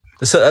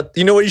So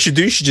you know what you should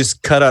do? You should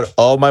just cut out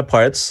all my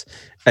parts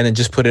and then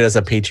just put it as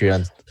a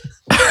Patreon.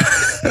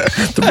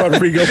 The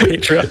Rodrigo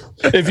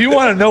Patreon. If you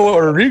want to know what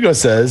Rodrigo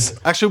says,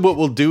 actually, what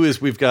we'll do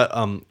is we've got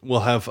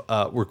we'll have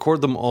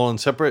record them all on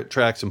separate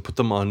tracks and put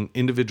them on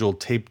individual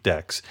tape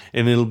decks,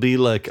 and it'll be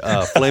like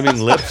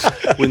Flaming Lips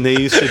when they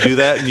used to do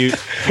that. And you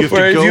have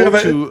to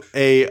go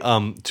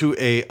to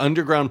a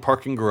underground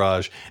parking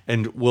garage,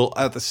 and we'll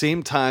at the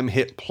same time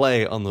hit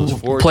play on those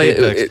four tape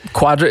decks.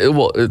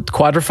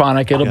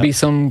 Quadraphonic. It'll be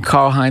some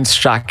Karl-Heinz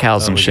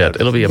Stockhausen shit.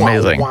 It'll be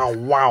amazing.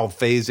 Wow,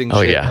 phasing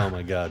shit. Yeah. Oh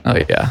my god. Oh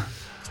yeah.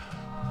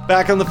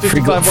 Back on the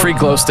 55 free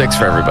glow sticks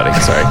for everybody.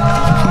 Sorry.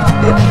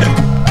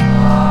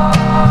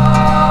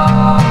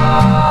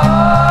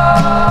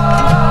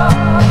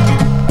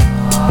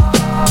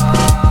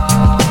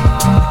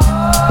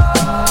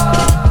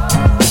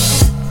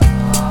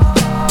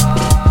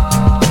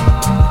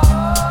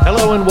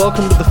 Hello and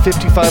welcome to the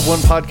 55-1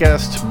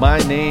 podcast. My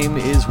name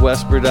is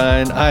Wes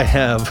Burdine. I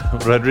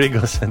have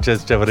Rodrigo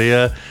Sanchez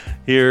Chavarria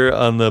here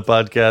on the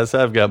podcast.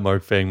 I've got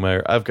Mark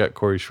Fangmeyer. I've got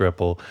Corey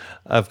Schreppel.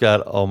 I've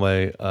got all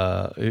my,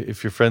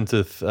 if you're friends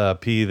with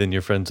P, then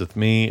you're friends with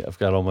me. I've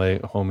got all my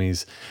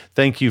homies.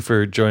 Thank you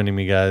for joining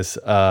me, guys.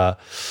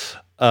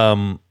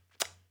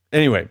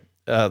 Anyway,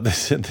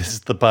 this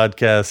is the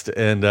podcast,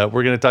 and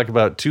we're going to talk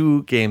about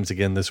two games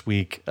again this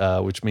week,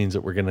 which means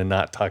that we're going to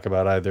not talk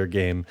about either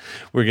game.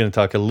 We're going to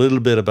talk a little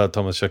bit about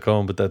Thomas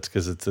Chacon, but that's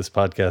because it's this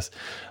podcast.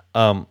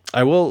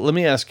 Let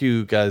me ask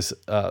you guys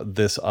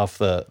this off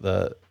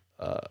the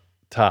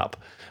top,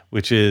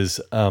 which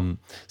is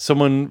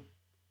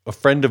a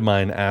friend of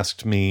mine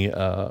asked me,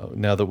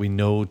 now that we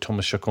know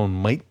Thomas Chacon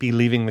might be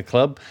leaving the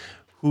club,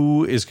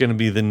 who is going to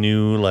be the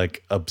new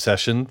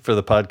obsession for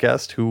the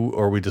podcast? Who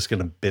are we just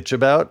going to bitch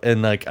about?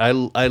 And I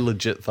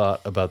legit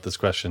thought about this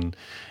question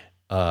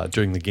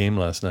during the game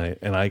last night,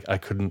 and I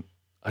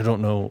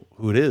don't know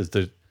who it is.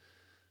 Do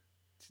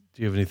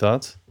you have any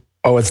thoughts?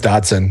 Oh, it's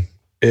Dotson.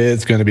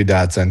 It's going to be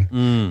Dotson.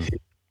 He's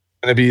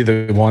going to be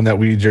the one that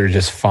we are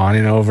just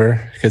fawning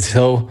over because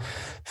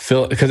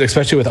because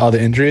especially with all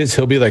the injuries,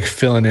 he'll be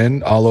filling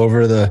in all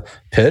over the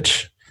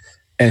pitch,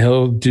 and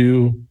he'll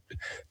do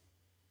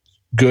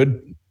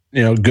good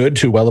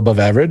to well above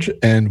average,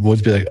 and we'll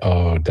just be like,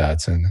 oh,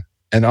 Dotson.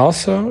 And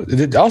also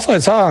I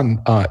saw on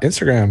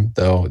Instagram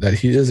though that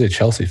he is a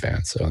Chelsea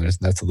fan, so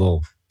that's a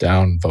little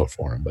down vote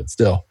for him, but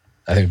still,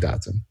 I think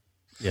Dotson.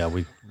 Yeah,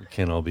 we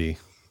can't all be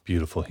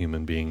beautiful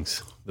human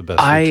beings. The best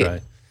we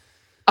try.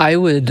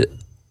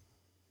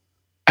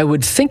 I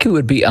would think it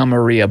would be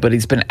Amaria, but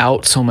he's been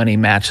out so many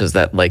matches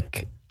that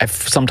I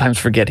sometimes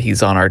forget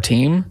he's on our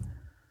team.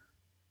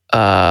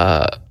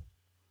 But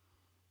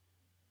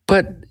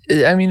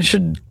I mean, it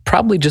should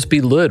probably just be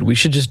Lud. We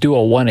should just do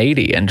a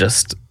 180 and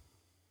just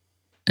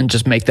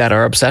make that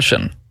our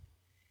obsession.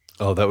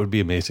 Oh, that would be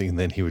amazing. And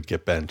then he would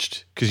get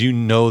benched because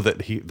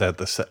that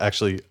this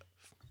actually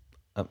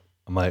I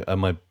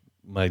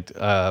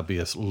might be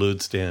a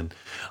Lud stan.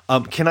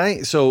 Can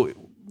I? So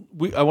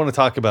I want to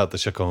talk about the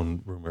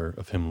Chacon rumor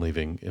of him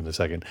leaving in a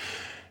second.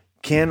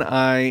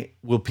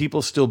 Will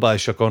people still buy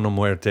Chacon o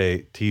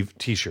Muerte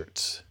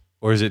t-shirts,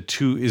 or is it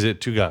too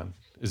gone?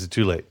 Is it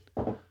too late?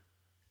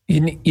 We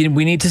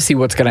need to see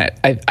what's gonna.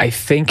 I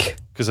think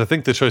because I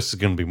think the choice is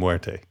going to be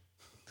Muerte.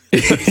 We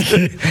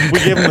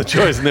gave them the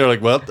choice, and they're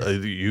like, "Well,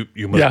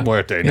 you must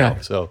Muerte now."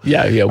 So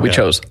we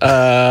chose.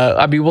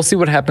 I mean, we'll see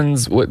what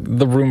happens with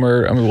the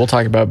rumor. I mean, we'll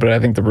talk about it, but I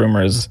think the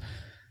rumor is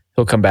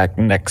he'll come back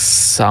next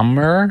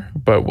summer,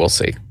 but we'll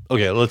see.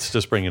 Okay, let's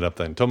just bring it up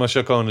then. Thomas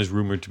Chacon is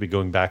rumored to be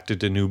going back to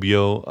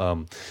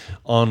Danubio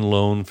on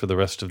loan for the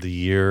rest of the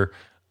year,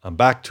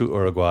 back to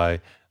Uruguay.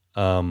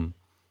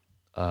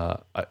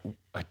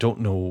 I don't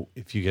know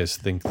if you guys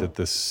think that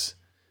this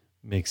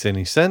makes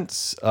any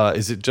sense.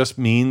 Is it just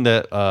mean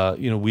that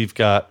we've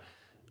got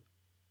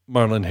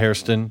Marlon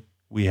Hairston,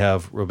 we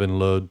have Robin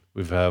Lod,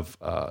 we have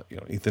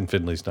Ethan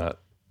Findlay's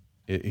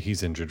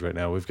he's injured right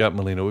now. We've got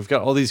Molino, we've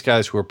got all these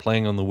guys who are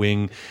playing on the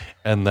wing,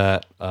 and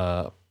that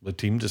the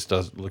team just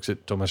looks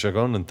at Thomas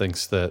Chacon and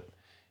thinks that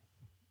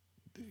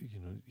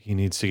he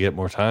needs to get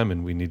more time,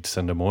 and we need to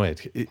send him away.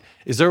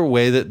 Is there a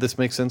way that this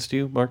makes sense to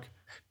you, Mark?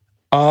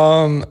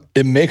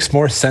 It makes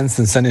more sense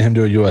than sending him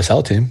to a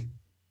USL team,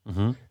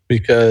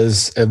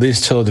 because at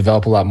least he'll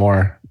develop a lot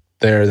more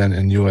there than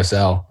in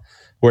USL.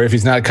 Where if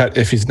he's not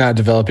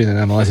developing in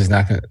MLS,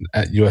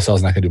 USL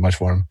is not going to do much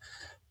for him.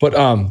 But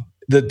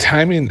the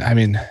timing, I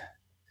mean,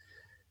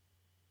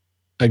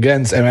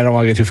 again, and I don't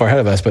want to get too far ahead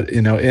of us, but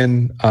in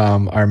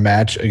our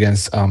match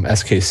against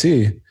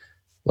SKC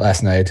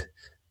last night,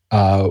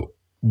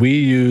 we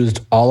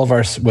used all of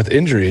our with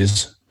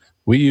injuries.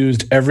 We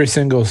used every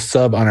single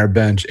sub on our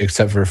bench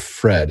except for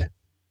Fred,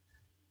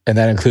 and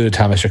that included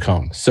Thomas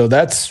Chacon. So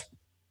that's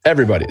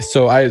everybody.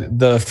 So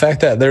the fact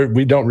that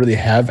we don't really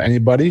have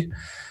anybody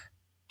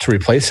to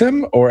replace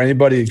him or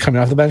anybody coming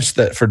off the bench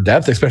that for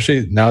depth,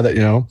 especially now that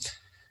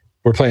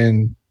we're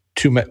playing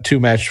two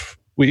match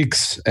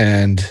weeks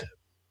and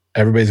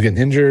everybody's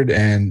getting injured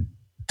and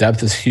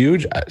depth is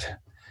huge.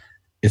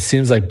 It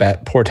seems like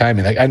poor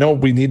timing. I know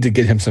we need to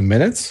get him some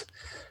minutes,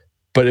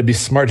 but it'd be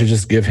smart to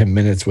just give him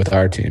minutes with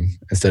our team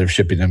instead of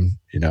shipping him,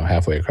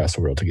 halfway across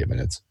the world to get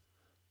minutes.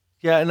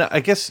 Yeah, and I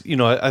guess,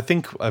 I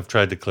think I've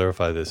tried to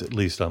clarify this, at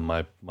least on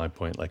my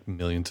point, like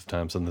millions of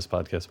times on this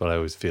podcast, but I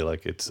always feel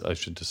like I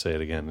should just say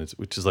it again,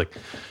 which is like,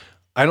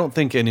 I don't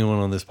think anyone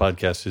on this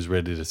podcast is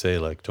ready to say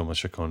like Thomas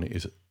Chacon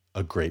is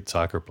a great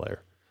soccer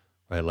player,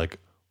 right? Like,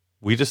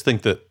 we just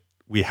think that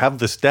we have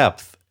this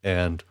depth,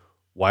 and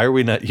why are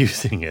we not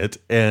using it?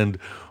 And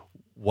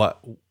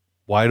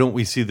why don't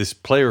we see this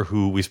player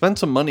who we spent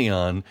some money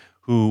on,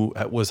 who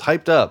was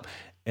hyped up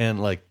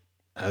and like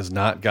has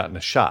not gotten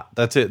a shot?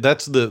 That's it.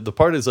 That's the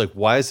part is like,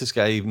 why is this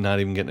guy not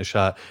even getting a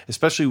shot?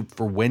 Especially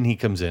for when he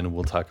comes in, and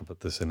we'll talk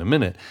about this in a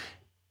minute.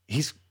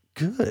 He's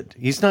good.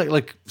 He's not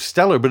like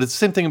stellar, but it's the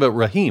same thing about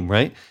Raheem,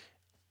 right?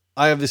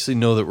 I obviously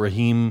know that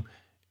Raheem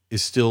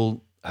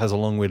has a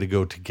long way to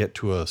go to get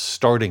to a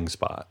starting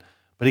spot,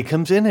 but he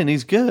comes in and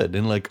he's good.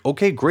 And like,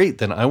 okay, great.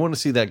 Then I want to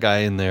see that guy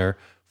in there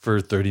for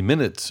 30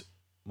 minutes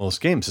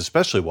most games,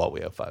 especially while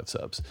we have 5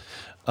 subs.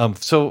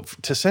 So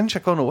to send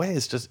Chacon away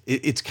is just,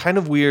 it's kind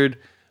of weird.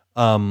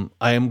 I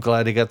am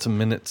glad he got some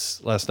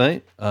minutes last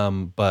night,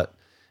 but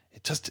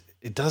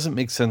it doesn't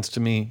make sense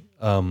to me.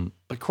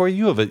 But Corey,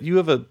 you have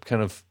a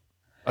kind of,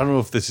 I don't know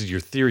if this is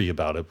your theory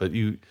about it, but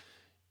you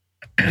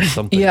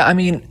something. Yeah, I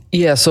mean,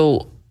 yeah.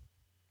 So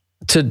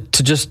to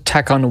just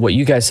tack on to what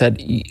you guys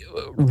said,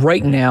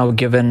 right now,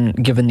 given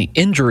the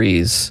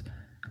injuries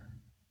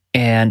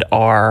and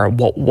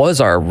what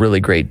was our really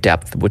great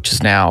depth, which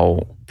is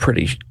now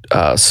pretty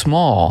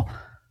small,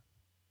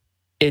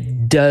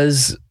 it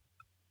is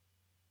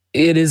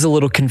a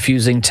little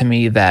confusing to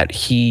me that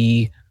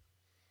we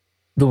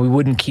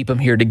wouldn't keep him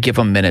here to give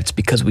him minutes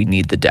because we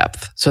need the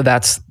depth. So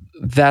that's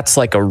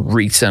like a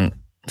recent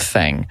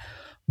thing.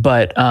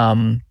 But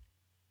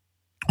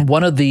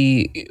one of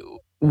the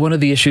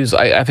issues,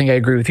 I think I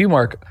agree with you,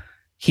 Mark,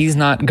 he's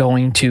not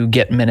going to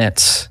get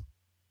minutes,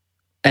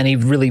 any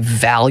really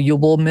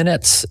valuable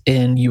minutes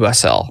in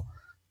USL.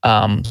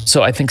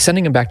 So I think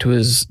sending him back to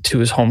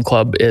his home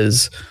club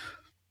is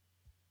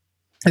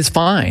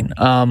fine.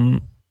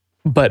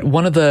 But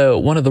one of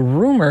the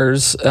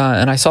rumors,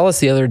 and I saw this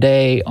the other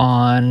day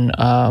on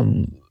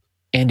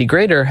Andy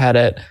Grader had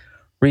it,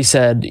 where he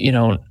said, we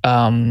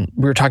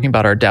were talking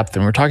about our depth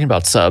and we were talking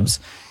about subs.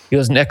 He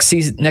goes, next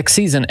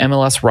season,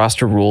 MLS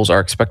roster rules are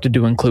expected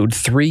to include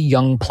 3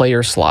 young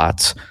player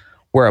slots,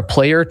 where a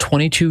player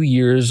 22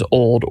 years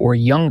old or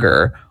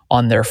younger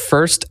on their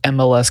first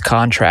MLS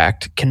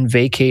contract can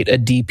vacate a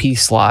DP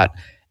slot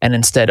and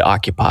instead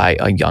occupy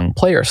a young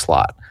player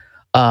slot.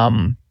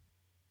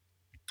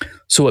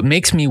 So it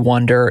makes me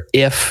wonder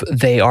if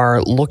they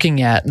are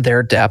looking at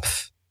their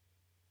depth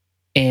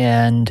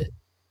and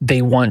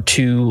they want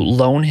to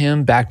loan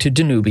him back to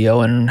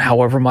Danubio, and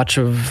however much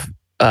of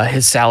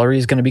his salary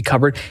is going to be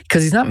covered,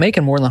 because he's not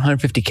making more than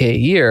 $150K a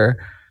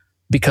year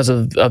because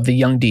of the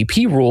young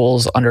DP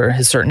rules under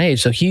his certain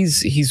age. So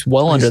he's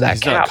well under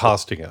that cap. He's not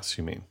costing us,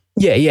 you mean?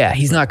 Yeah.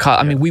 He's not.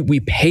 I mean, we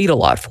paid a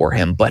lot for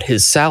him, but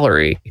his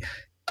salary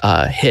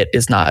hit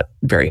is not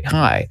very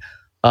high.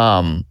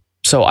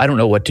 So I don't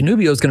know what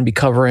Danubio is going to be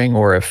covering,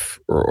 or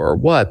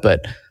what,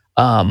 but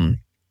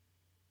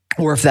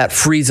or if that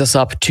frees us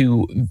up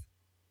to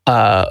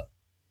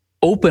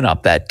open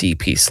up that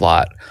DP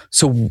slot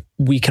so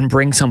we can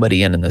bring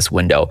somebody in this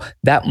window.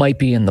 That might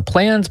be in the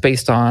plans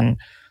based on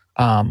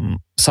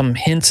some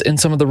hints in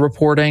some of the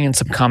reporting and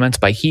some comments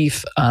by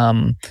Heath.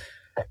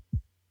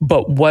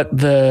 But what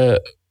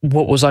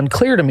was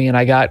unclear to me, and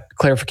I got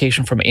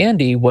clarification from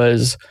Andy,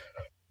 was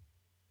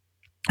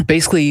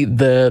basically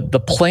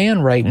the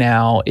plan right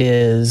now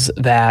is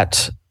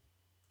that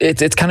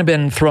it's kind of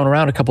been thrown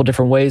around a couple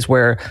different ways,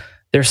 where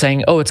they're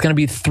saying, oh, it's going to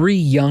be 3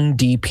 young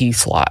DP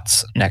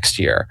slots next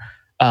year.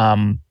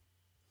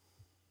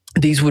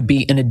 These would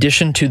be in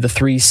addition to the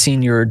 3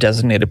 senior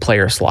designated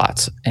player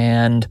slots.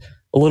 And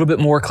a little bit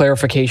more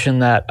clarification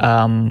that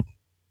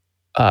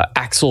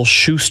Axel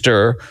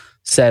Schuster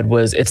said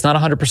was, it's not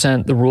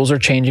 100%, the rules are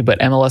changing, but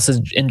MLS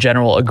has in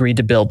general agreed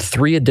to build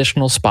 3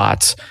 additional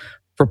spots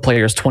for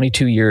players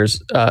 22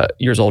 years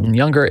old and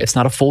younger. It's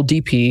not a full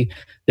DP.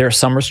 There are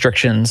some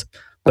restrictions,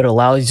 but it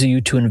allows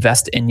you to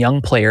invest in young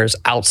players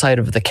outside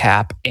of the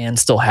cap and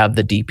still have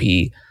the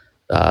DP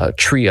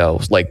trio,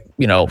 like,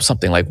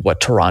 something like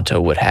what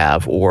Toronto would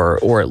have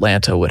or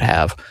Atlanta would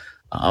have.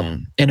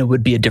 And it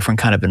would be a different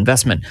kind of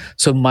investment.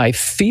 So my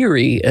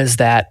theory is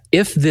that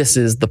if this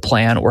is the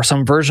plan, or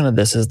some version of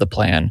this is the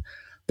plan,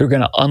 they're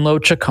going to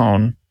unload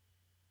Chacon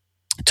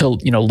to,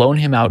 loan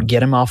him out,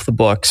 get him off the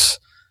books,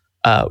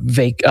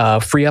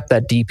 free up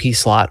that DP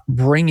slot,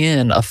 bring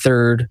in a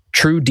third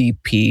true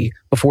DP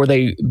before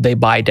they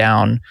buy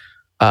down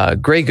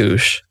Grey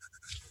Goose,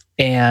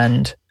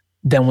 and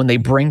then when they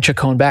bring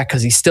Chacon back,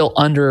 because he's still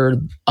under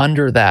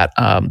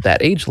that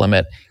age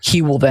limit,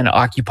 he will then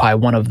occupy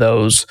one of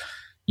those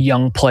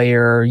young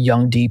player,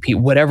 young DP,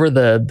 whatever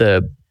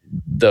the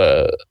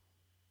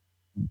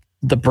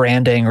the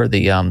branding or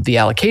the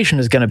allocation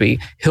is going to be,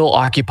 he'll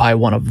occupy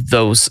one of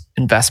those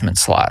investment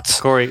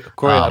slots. Corey,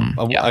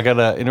 I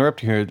gotta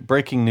interrupt you here.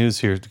 Breaking news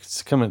here.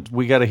 It's coming.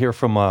 We got to hear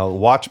from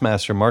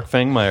Watchmaster Mark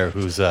Fangmeyer,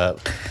 who's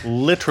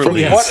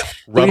literally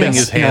rubbing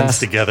his hands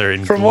together.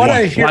 From what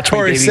I hear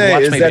Corey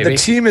say is that the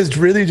team is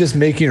really just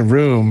making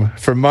room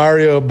for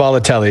Mario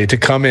Balotelli to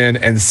come in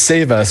and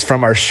save us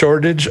from our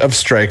shortage of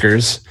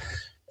strikers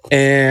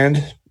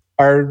and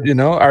our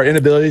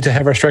inability to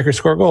have our strikers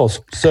score goals.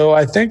 So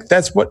I think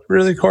that's what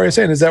really Corey is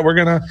saying, is that we're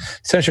going to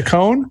send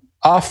Chacon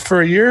off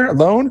for a year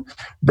alone,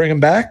 bring him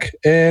back,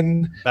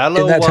 and in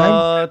that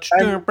time,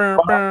 we're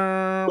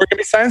going to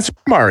be signing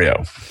Super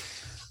Mario.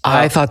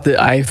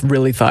 I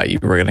really thought you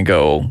were going to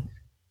go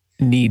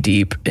knee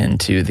deep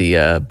into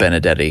the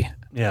Benedetti.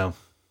 Yeah.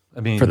 I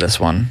mean, for this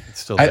one,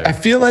 it's still there. I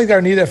feel like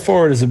our need at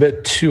forward is a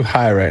bit too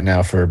high right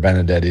now for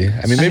Benedetti.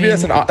 I mean, maybe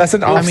that's an off.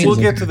 We'll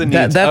get to the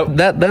needs.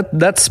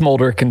 That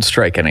smolder can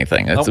strike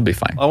anything. It'll be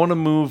fine. I want to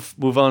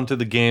move on to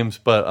the games,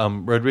 but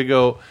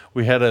Rodrigo,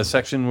 we had a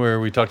section where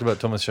we talked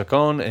about Thomas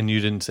Chacon, and you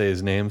didn't say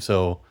his name,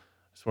 so I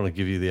just want to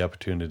give you the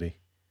opportunity.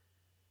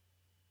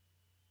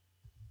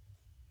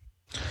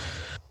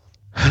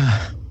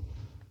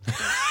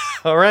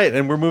 All right,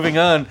 and we're moving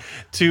on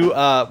to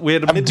we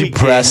had a midweek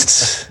game.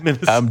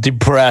 I'm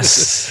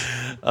depressed.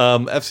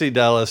 FC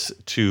Dallas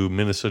to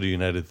Minnesota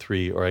United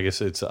 3, or I guess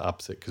it's the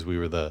opposite because we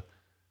were the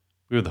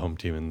home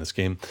team in this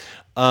game.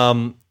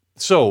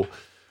 So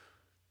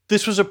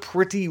this was a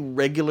pretty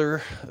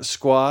regular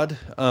squad,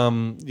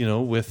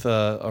 with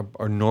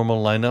our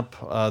normal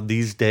lineup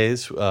these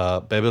days.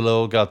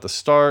 Bebelo got the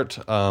start.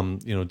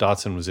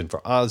 Dotson was in for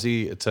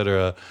Ozzy,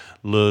 etc.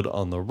 Lud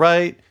on the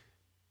right.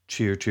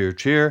 Cheer, cheer,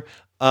 cheer.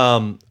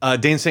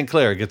 Dayne Saint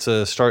Clair gets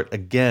a start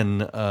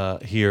again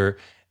here,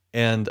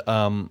 and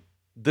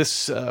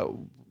this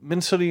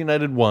Minnesota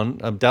United won.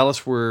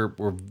 Dallas were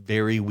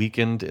very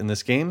weakened in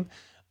this game.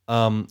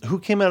 Who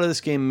came out of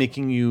this game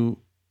making you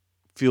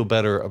feel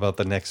better about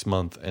the next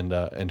month,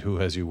 and who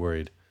has you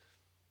worried?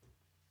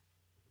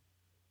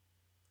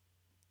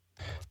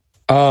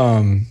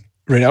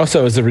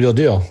 Reynoso is the real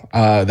deal.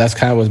 That's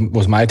kind of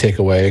was my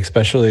takeaway,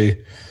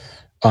 especially.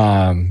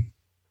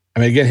 I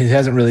mean, again, he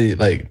hasn't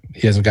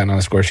gotten on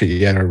the score sheet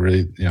yet, or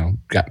really,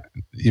 got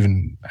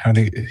even. I don't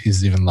think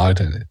he's even logged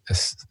in.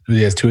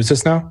 He has 2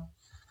 assists now.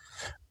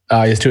 He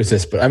has 2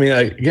 assists, but I mean,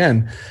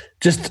 again,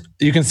 just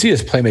you can see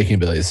his playmaking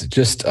abilities.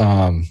 Just,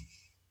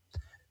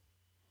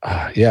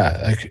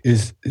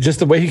 is just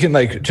the way he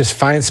can just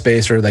find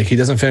space, or he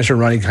doesn't finish a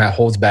run, he kind of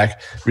holds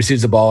back,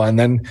 receives the ball, and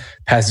then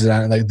passes it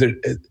on.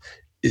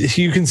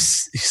 You can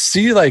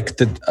see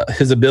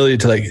his ability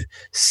to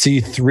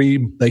see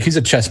 3, he's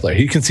a chess player.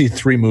 He can see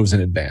 3 moves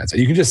in advance.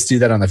 You can just see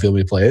that on the field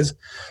he plays,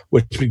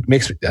 which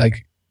makes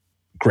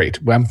great.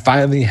 I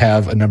finally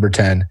have a number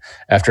 10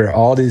 after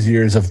all these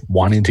years of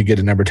wanting to get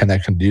a number 10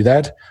 that can do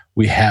that.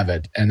 We have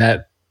it, and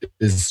that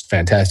is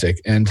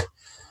fantastic. And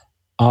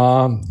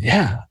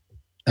otherwise,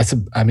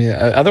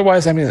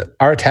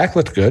 our attack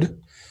looked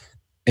good,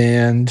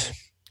 and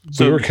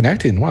we were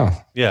connecting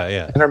well.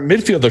 Yeah. And our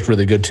midfield looked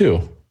really good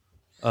too.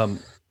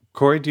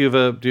 Corey, do you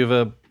have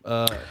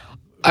a?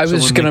 I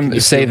was just gonna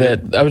say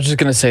that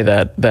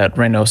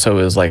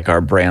Reynoso is like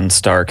our Bran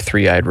Stark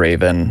 3-eyed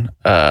raven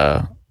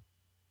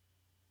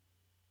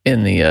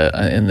in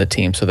the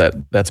team, so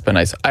that's been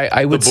nice.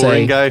 I would the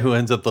boring say guy who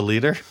ends up the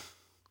leader.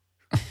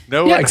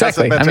 No yeah, one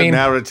exactly. has a better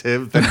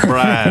narrative than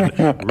Bran.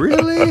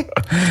 Really?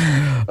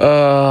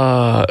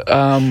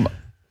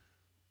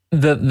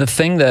 The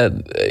thing that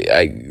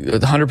I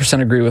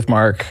 100% agree with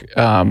Mark.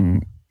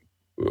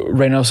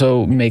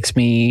 Reynoso makes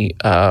me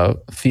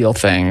feel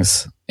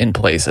things in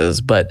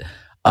places, but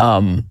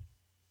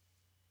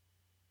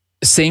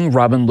seeing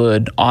Robin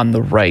Lod on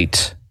the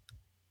right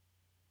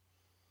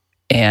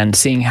and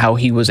seeing how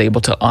he was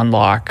able to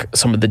unlock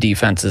some of the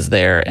defenses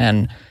there,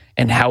 and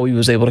how he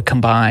was able to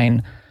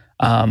combine,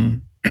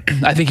 I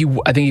think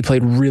he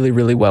played really,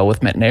 really well with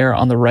Metnair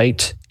on the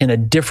right in a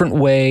different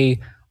way,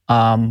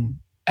 and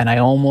I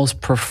almost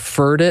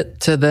preferred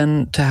it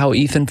to how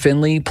Ethan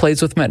Finley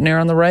plays with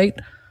Metnair on the right.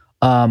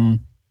 I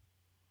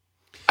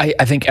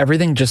think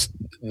everything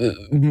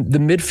the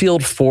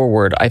midfield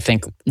forward, I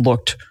think,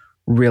 looked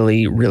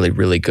really, really,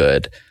 really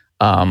good.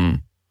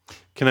 Can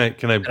I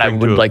I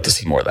would like to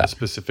see more of that. A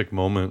specific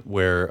moment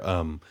where,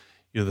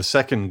 the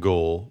second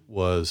goal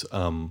was,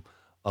 a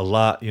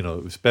lot, it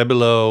was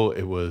Bebelo,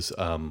 it was,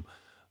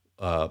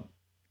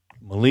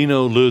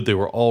 Molino, Lud, they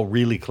were all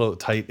really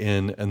tight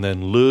in, and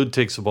then Lud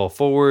takes the ball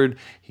forward.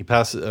 He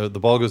passes, the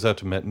ball goes out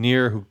to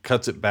Metnier, who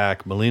cuts it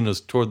back.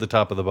 Molino's toward the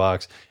top of the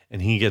box,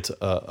 and he gets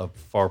a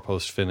far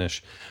post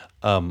finish.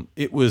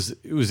 It was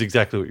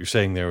exactly what you're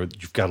saying there.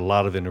 You've got a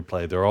lot of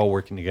interplay. They're all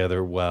working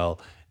together well,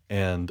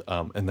 and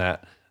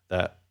that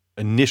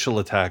initial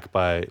attack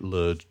by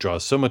Lud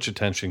draws so much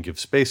attention, gives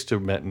space to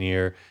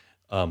Metnier,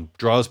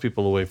 draws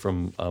people away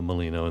from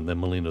Molino, and then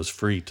Molino's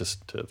free to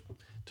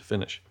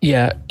finish.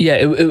 Yeah.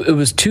 It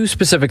was 2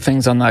 specific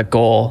things on that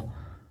goal.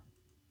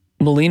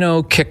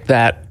 Molino kicked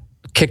that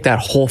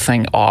whole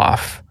thing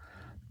off,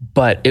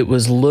 but it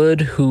was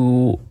Lud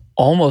who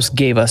almost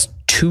gave us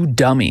 2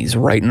 dummies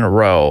right in a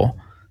row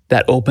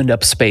that opened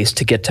up space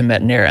to get to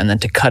Metnier and then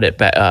to cut it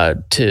back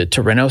to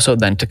Reynoso,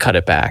 then to cut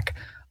it back.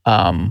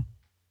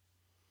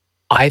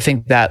 I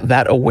think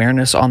that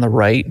awareness on the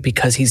right,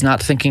 because he's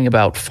not thinking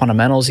about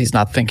fundamentals, he's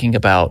not thinking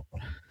about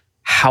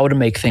how to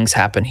make things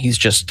happen, he's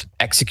just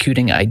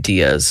executing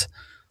ideas.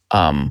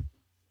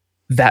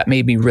 That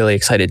made me really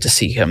excited to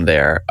see him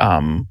there.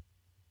 And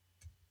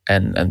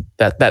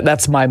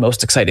that's my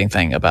most exciting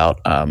thing about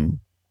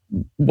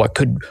what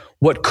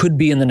could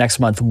be in the next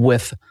month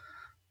with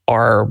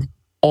our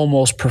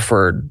almost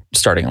preferred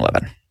starting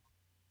 11.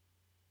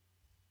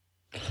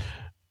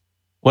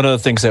 One of the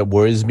things that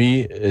worries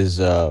me is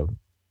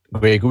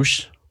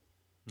Gregus.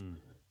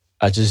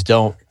 I just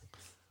don't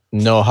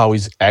know how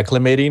he's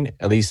acclimating.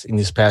 At least in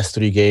these past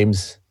 3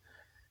 games,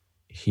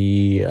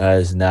 he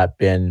has not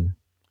been.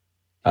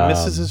 He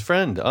misses his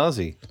friend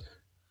Ozzy.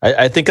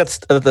 I think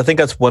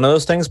that's one of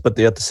those things, but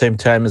at the same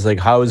time, is like,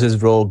 how is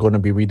his role going to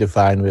be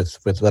redefined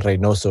with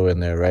Reynoso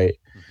in there, right?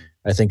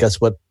 Mm-hmm. I think that's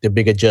what the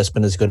big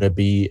adjustment is going to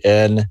be,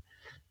 and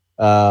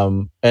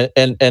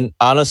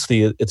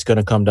honestly, it's going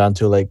to come down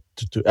to like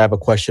to have a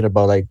question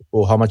about like,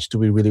 well, how much do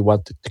we really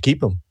want to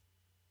keep him?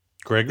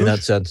 Gregus? In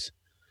that sense,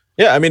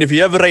 yeah. I mean, if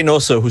you have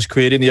Reynoso who's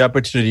creating the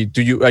opportunity,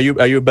 are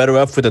you better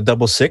off with a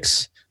double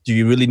 6? Do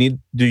you really need,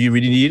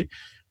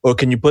 or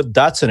can you put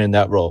Dotson in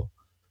that role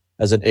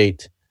as an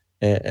 8?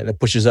 And it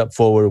pushes up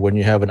forward when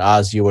you have an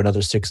Ozzy or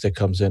another 6 that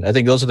comes in. I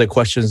think those are the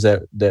questions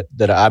that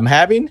I'm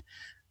having.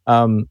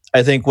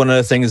 I think one of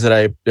the things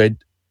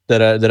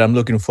that I'm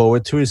looking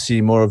forward to is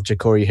seeing more of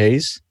Ja'Cory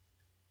Hayes.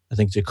 I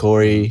think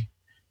Ja'Cory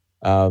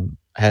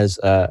has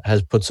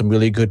put some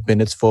really good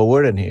minutes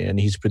forward, and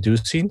he's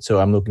producing. So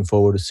I'm looking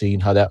forward to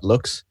seeing how that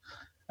looks.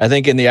 I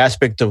think in the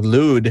aspect of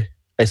Lud,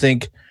 I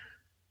think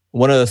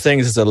one of the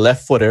things is a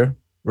left footer,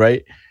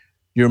 right?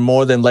 You're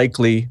more than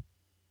likely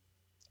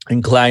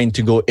inclined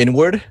to go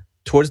inward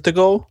towards the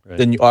goal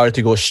than you are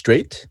to go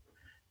straight,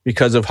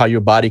 because of how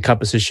your body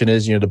composition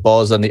is. The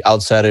ball is on the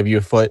outside of your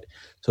foot,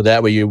 so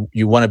that way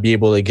you want to be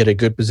able to get a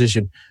good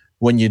position.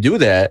 When you do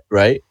that,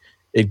 right,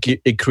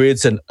 it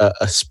creates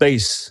a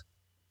space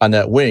on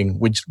that wing,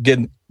 which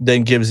then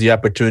gives the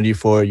opportunity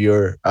for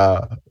your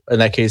in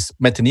that case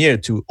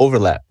Metenier to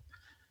overlap,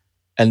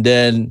 and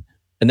then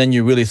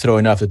you're really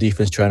throwing off the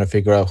defense trying to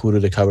figure out who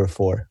to cover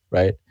for,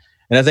 right?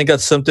 And I think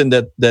that's something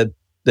that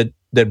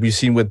we've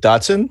seen with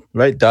Dotson,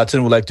 right?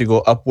 Dotson would like to go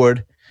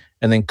upward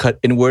and then cut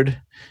inward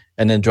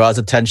and then draws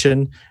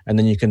attention, and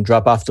then you can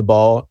drop off the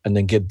ball and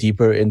then get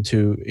deeper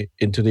into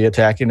the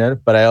attacking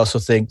end. But I also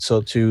think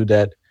so too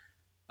that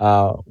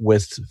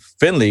with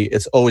Finley,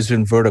 it's always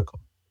been vertical.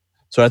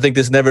 So I think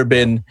there's never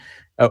been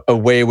a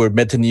way where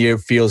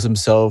Metenier feels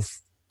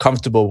himself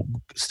comfortable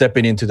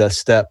stepping into that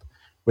step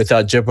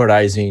without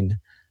jeopardizing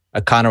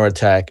a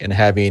counterattack and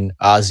having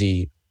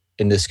Ozzy,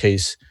 in this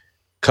case,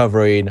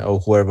 covering, or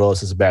whoever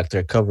else is back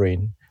there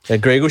covering.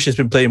 And Gregus has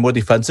been playing more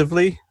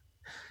defensively,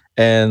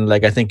 and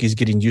I think he's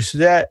getting used to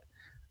that.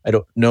 I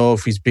don't know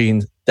if he's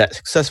being that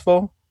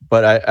successful,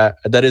 but I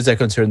that is a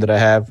concern that I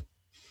have.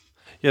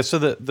 Yeah. So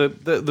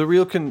the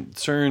real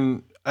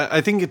concern,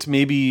 I think it's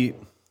maybe.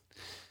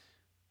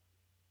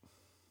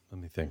 Let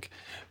me think.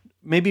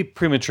 Maybe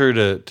premature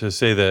to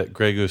say that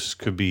Gregus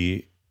could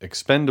be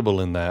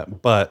expendable in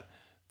that, but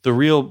the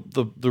real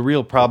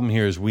problem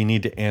here is we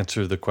need to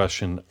answer the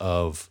question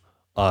of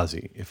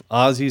Ozzy. If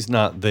Ozzy's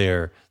not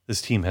there,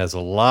 this team has a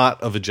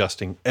lot of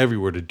adjusting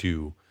everywhere to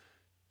do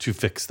to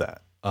fix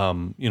that.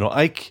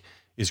 Ike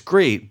is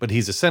great, but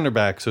he's a center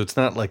back, so it's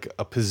not like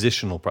a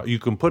positional problem. You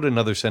can put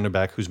another center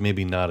back who's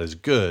maybe not as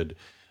good,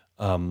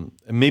 and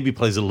maybe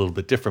plays a little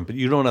bit different, but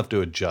you don't have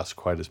to adjust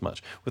quite as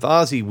much. With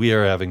Ozzy, we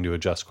are having to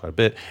adjust quite a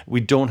bit.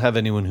 We don't have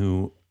anyone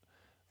who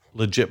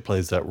legit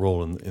plays that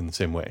role in the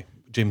same way.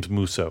 James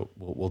Musso,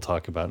 we'll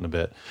talk about in a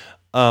bit.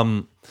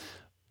 And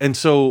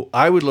so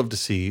I would love to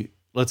see,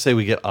 let's say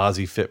we get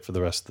Ozzy fit for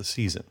the rest of the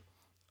season.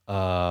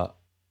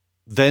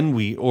 Then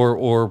we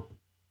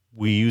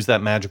use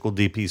that magical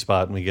DP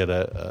spot and we get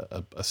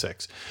a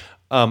 6.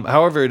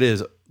 However it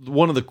is,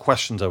 one of the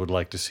questions I would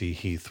like to see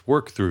Heath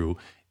work through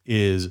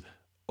is,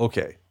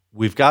 okay,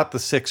 we've got the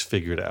 6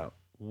 figured out.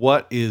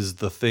 What is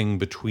the thing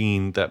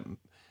between that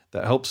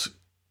helps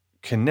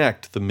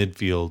connect the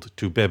midfield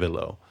to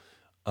Bebelo?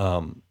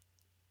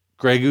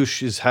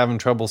 Gregus is having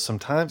trouble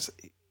sometimes.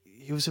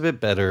 He was a bit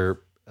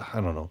better.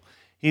 I don't know.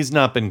 He's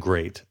not been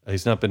great.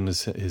 He's not been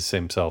his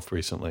same self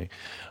recently.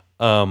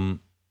 Is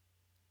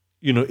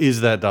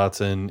that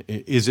Dotson?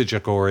 Is it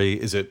Ja'Cory?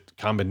 Is it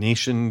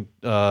combination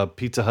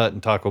Pizza Hut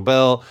and Taco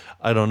Bell?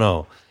 I don't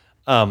know.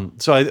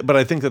 But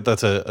I think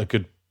that's a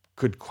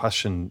good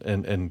question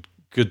and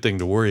good thing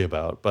to worry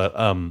about. But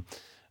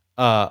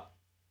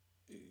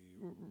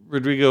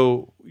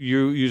Rodrigo,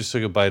 you just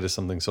took a bite of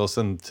something, so I'll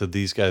send to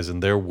these guys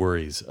and their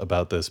worries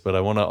about this. But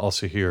I want to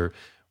also hear,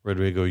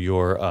 Rodrigo,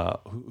 your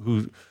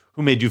who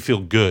made you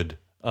feel good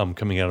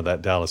coming out of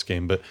that Dallas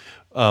game. But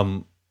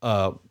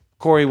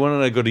Corey, why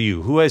don't I go to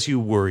you? Who has you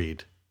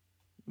worried?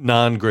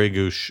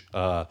 Non-Gregus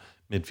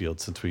midfield,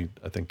 since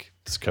I think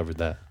discovered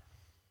that.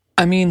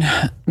 I mean,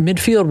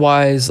 midfield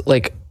wise,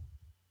 like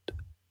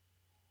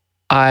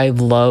I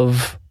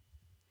love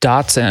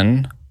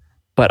Dotson,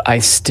 but I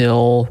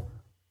still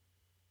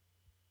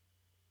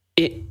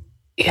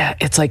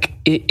it's like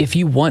if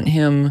you want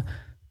him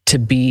to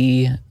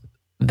be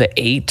the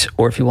 8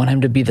 or if you want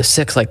him to be the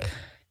 6, like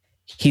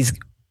he's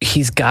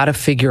got to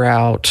figure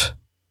out,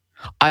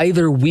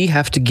 either we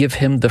have to give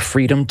him the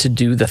freedom to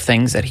do the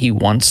things that he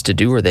wants to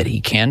do or that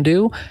he can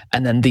do,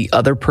 and then the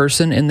other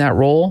person in that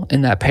role,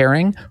 in that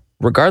pairing,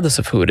 regardless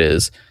of who it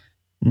is,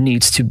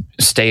 needs to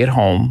stay at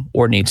home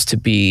or needs to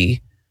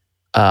be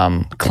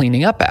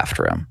cleaning up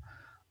after him.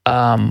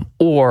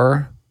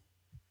 Or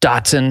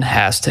Dotson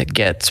has to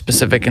get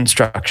specific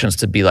instructions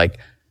to be like,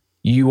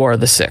 you are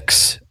the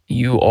 6,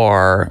 you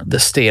are the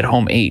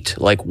stay-at-home 8,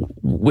 like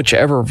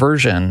whichever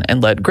version,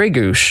 and let Grey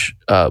Goose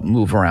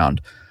move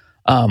around.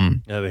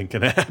 That ain't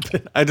gonna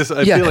happen. I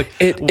feel like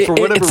for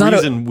whatever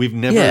reason we've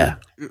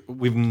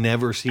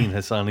never seen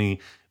Hassani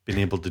been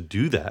able to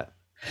do that.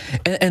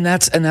 And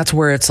that's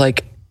where it's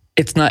like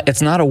it's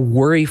not a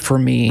worry for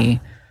me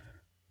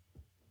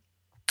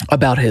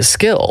about his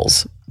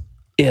skills.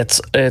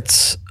 It's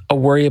a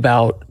worry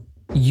about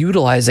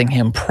utilizing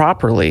him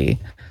properly,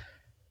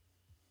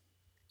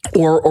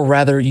 or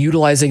rather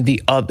utilizing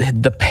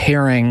the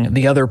pairing,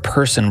 the other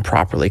person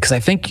properly. Because I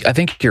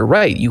think you're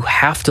right. You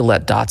have to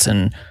let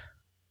Dotson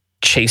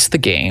chase the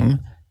game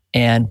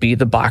and be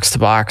the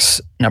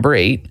box-to-box number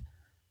 8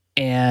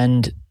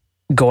 and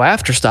go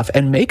after stuff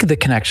and make the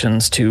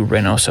connections to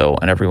Reynoso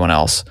and everyone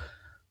else.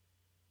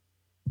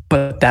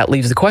 But that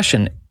leaves the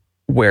question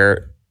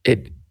where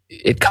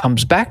it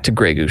comes back to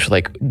Grey Goose.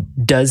 Like,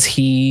 does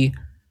he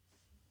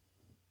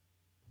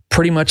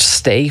pretty much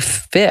stay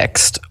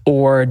fixed,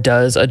 or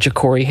does a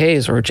Ja'Cory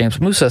Hayes or a James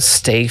Musa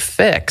stay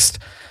fixed?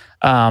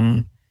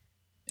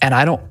 And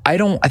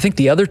I think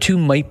the other two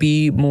might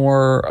be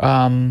more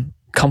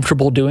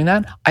comfortable doing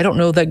that. I don't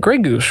know that Grey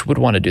Goose would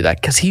want to do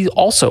that because he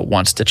also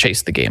wants to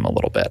chase the game a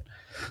little bit.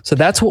 So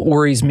that's what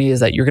worries me, is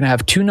that you're going to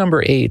have 2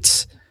 number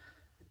 8s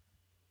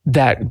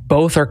that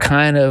both are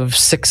kind of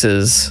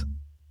 6s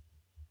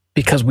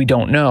because we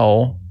don't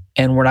know,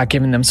 and we're not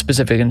giving them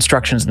specific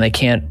instructions, and they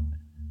can't,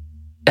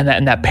 and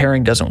that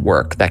pairing doesn't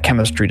work. That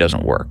chemistry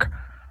doesn't work.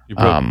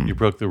 You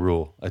broke the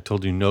rule. I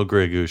told you no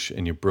Grey Goose,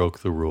 and you broke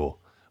the rule.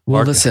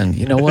 Well, listen,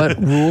 you know what?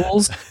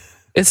 Rules?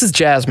 This is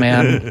jazz,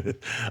 man.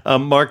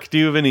 Mark, do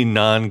you have any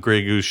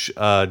non-Grey Goose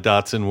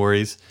Dotson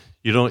worries?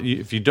 You don't.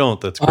 If you don't,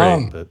 that's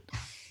great. But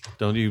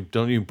don't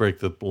you break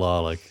the law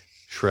like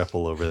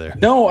Schreppel over there?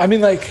 No, I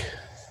mean, like,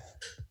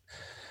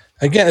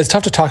 again, it's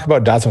tough to talk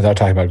about Dotson without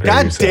talking about Grey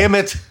Goose. God damn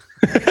it!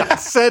 I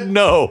said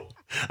no.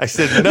 I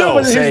said no.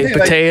 I say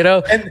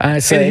potato. Like, I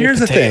say and here's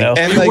potato. the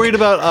thing. And are you worried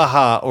about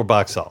Aha or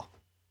Boxall?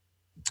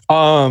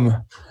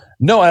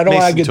 No, I don't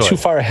want to get Toy. too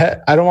far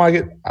ahead. I don't want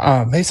to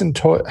get Mason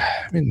Toy.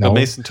 I mean, no. But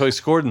Mason Toy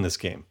scored in this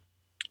game.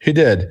 He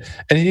did,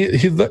 and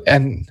he looked,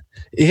 and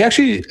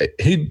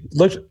he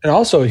looked, and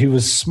also he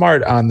was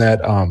smart on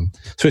that.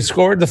 So he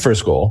scored the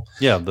first goal.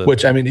 Yeah,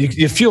 which, I mean,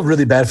 you feel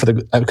really bad for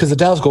because the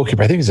Dallas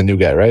goalkeeper, I think he's a new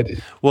guy,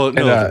 right? Well,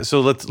 no. So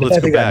let's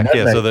go back.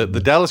 Yeah. So the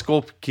Dallas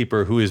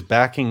goalkeeper, who is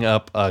backing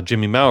up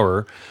Jimmy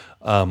Maurer,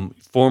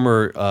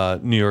 former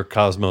New York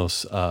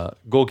Cosmos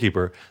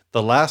goalkeeper,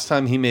 the last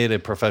time he made a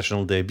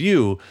professional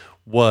debut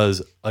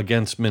was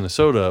against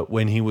Minnesota,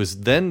 when he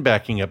was then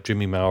backing up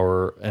Jimmy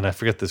Maurer, and I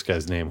forget this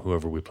guy's name,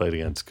 whoever we played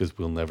against, because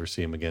we'll never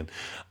see him again.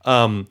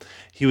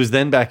 He was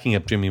then backing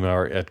up Jimmy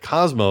Maurer at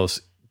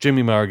Cosmos.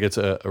 Jimmy Maurer gets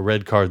a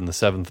red card in the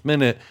 7th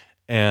minute,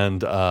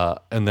 and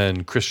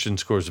then Christian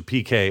scores a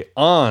PK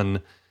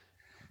on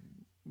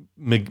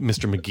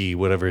Mr. McGee,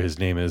 whatever his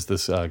name is,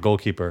 this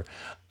goalkeeper.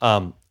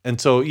 And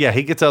so, yeah,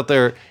 he gets out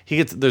there.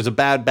 There's a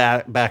bad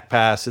back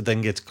pass. It then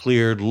gets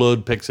cleared.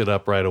 Lod picks it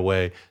up right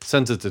away,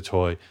 sends it to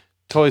Toy.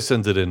 Toy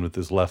sends it in with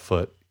his left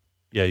foot.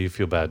 Yeah, you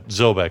feel bad.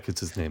 Zobek is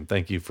his name.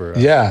 Thank you for.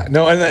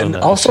 And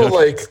also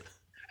like,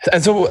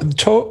 and so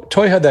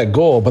Toy had that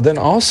goal, but then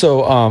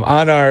also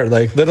on our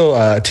like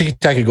little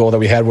tiki-taka goal that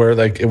we had, where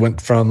like it went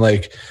from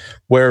like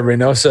where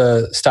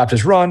Reynosa stopped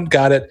his run,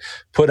 got it,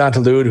 put it onto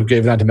Lod, who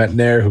gave it on to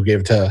Metnair, who gave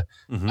it to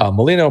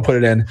Molino, put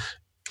it in.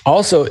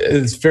 Also,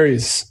 it's very.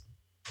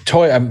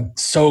 Toy, I'm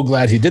so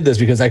glad he did this,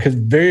 because I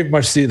could very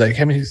much see, like,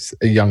 him, he's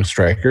a young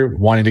striker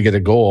wanting to get a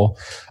goal.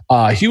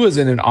 He was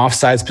in an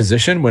offsides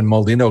position when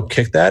Molino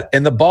kicked that,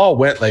 and the ball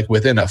went like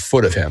within a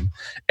foot of him,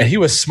 and he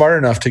was smart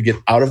enough to get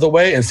out of the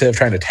way instead of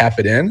trying to tap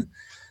it in,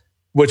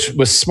 which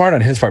was smart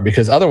on his part,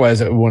 because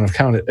otherwise it wouldn't have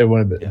counted. It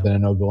wouldn't have been a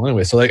no goal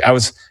anyway. So like, I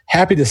was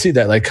happy to see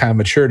that like kind of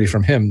maturity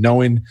from him,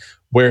 knowing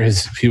where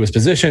he was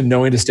positioned,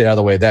 knowing to stay out of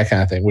the way, that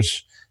kind of thing,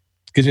 which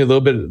gives me a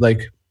little bit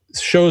like.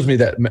 Shows me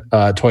that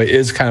Toy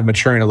is kind of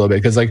maturing a little bit,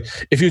 because like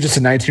if you're just a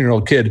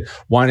 19-year-old kid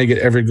wanting to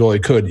get every goal he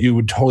could, you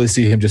would totally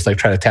see him just like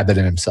try to tap that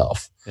in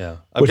himself. Yeah,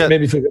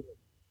 made me feel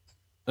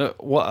good.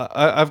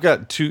 I've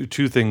got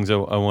two things I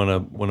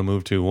want to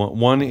move to.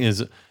 One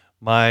is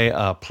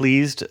my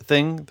pleased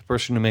thing, the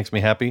person who makes me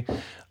happy.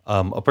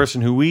 A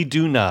person who we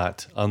do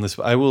not on this,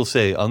 I will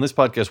say on this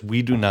podcast,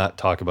 we do not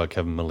talk about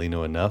Kevin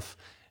Molino enough,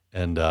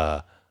 and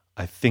I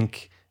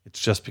think it's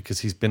just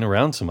because he's been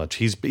around so much.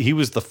 He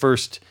was the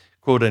first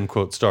quote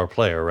unquote star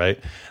player, right?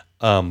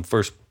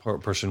 First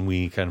person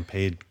we kind of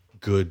paid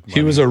good money.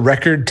 He was a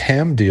record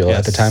TAM deal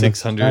at the time.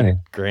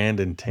 $600,000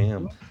 in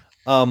TAM.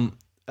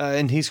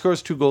 And he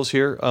scores 2 goals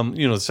here.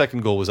 The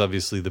second goal was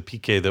obviously the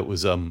PK that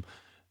was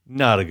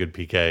not a good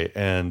PK,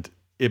 and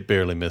it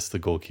barely missed the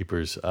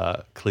goalkeeper's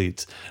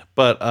cleats.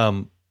 But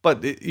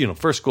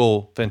first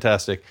goal,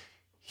 fantastic.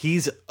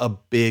 He's a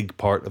big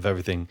part of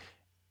everything.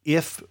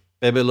 If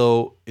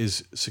Bebelo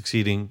is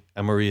succeeding,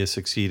 Amari is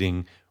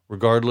succeeding,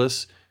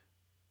 regardless,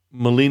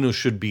 Molino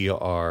should be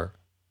our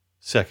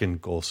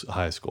second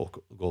highest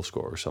goal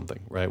scorer or something,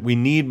 right? We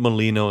need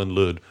Molino and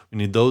Lud. We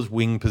need those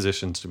wing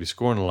positions to be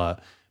scoring a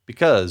lot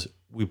because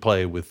we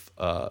play with,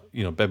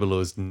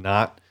 Bebelo is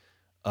not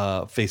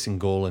facing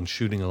goal and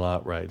shooting a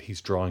lot, right?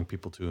 He's drawing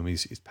people to him.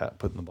 He's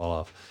putting the ball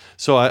off.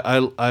 So I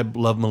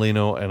love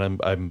Molino,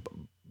 and I'm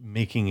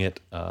making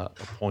it a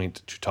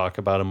point to talk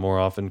about him more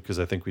often because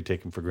I think we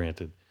take him for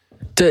granted.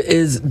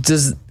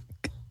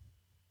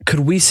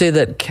 Could we say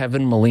that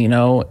Kevin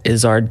Molino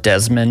is our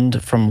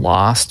Desmond from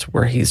Lost,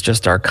 where he's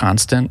just our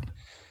constant?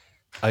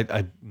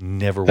 I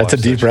never watched that.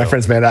 That's a deep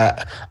reference, man.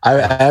 I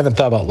haven't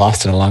thought about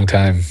Lost in a long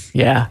time.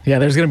 Yeah.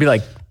 There's going to be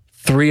like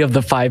 3 of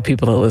the 5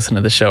 people that listen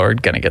to the show are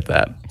going to get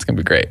that. It's going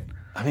to be great.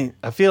 I mean,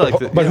 I feel like...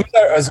 But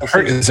who's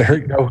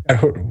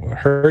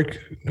Herc?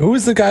 Who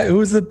is the guy?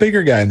 Who is the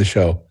bigger guy in the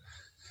show?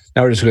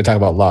 Now we're just going to talk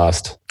about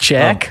Lost.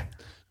 Jack?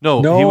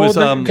 No, he was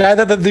the guy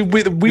that the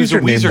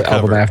Weezer named the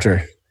album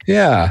after.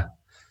 Yeah.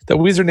 That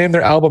Weezer named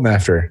their album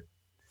after.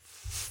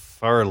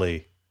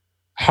 Harley.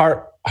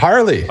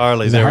 Harley.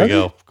 There we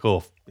go.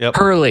 Cool. Yep.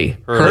 Hurley.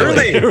 What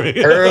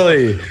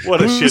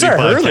a Who's shitty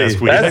podcast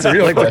we had. That's a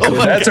real question.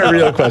 That's a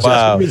real question.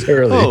 Wow. Who's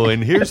Hurley? Oh,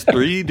 and here's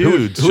 3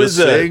 dudes just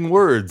saying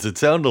words. It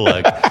sounded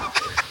like.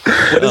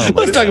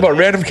 Let's talk about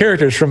random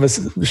characters from a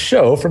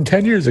show from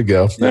 10 years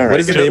ago. What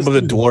is the name of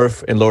the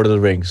dwarf in Lord of the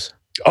Rings?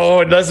 Oh,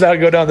 let's not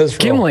go down this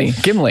road.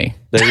 Gimli.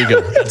 There you go.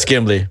 It's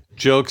Gimli.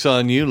 Joke's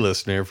on you,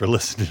 listener, for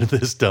listening to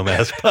this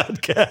dumbass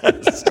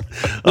podcast.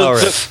 All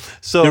right.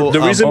 So the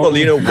reason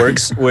Molino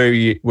works where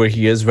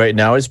he is right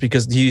now is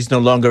because he's no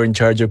longer in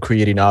charge of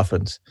creating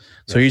offense.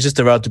 So he's just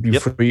allowed to be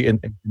free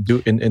and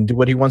do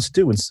what he wants to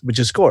do, which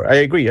is score. I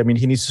agree. I mean,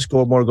 he needs to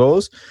score more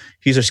goals.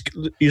 He's a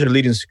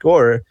leading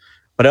scorer,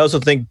 but I also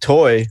think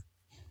Toy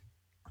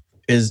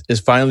is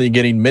finally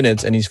getting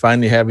minutes, and he's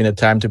finally having the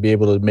time to be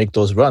able to make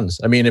those runs.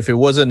 I mean, if it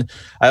wasn't,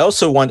 I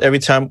also want every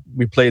time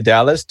we play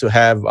Dallas to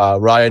have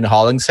Ryan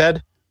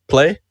Hollingshead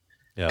play,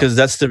 because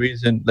that's the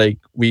reason like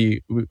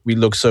we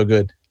look so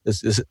good.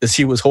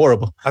 He was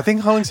horrible. I think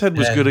Hollingshead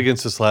was good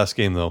against this last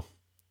game though.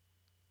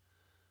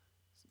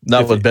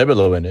 Not with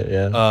Bebelo in it,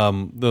 yeah.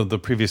 The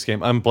previous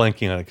game, I'm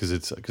blanking on it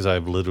because I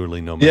have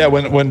literally no memory. Yeah,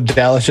 when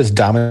Dallas just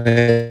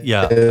dominated.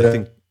 Yeah,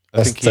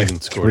 I think he like even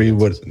scored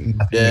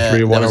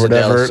 3-1 or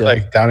whatever.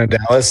 Like down in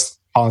Dallas,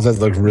 Hollingshead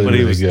looked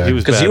really good.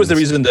 Because he was the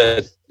reason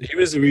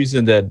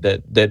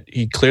that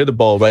he cleared the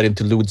ball right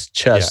into Lud's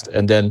chest,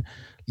 and then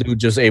Lud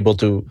just able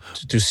to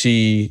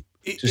see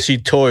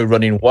Toy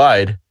running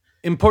wide.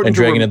 Important and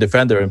dragging a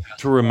defender.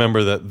 To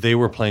remember that they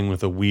were playing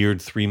with a weird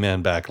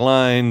 3-man back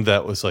line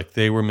that was like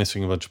they were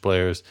missing a bunch of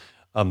players.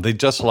 They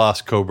just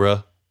lost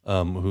Cobra,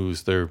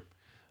 who's their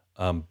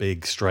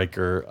big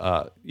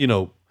striker.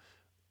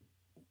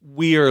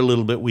 We are a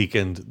little bit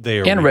weakened. They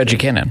are and Reggie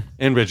Cannon.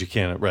 And Reggie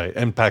Cannon, right.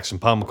 And Paxton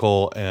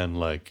Pomacole and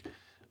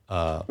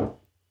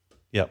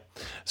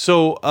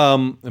So,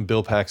 and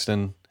Bill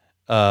Paxton,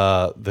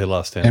 they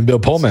lost him. And Bill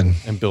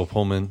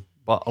Pullman.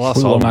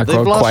 Lost all. Not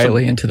go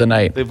quietly into the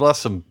night. They've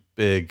lost some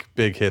big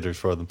hitters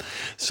for them.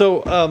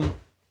 So,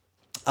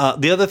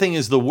 the other thing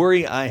is the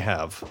worry I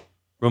have,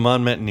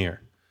 Roman Metenier,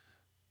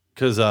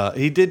 because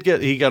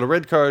he got a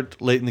red card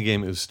late in the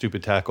game. It was a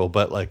stupid tackle,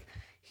 but like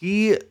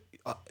he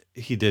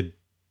did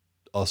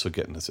also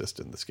get an assist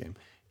in this game.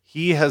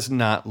 He has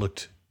not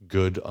looked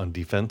good on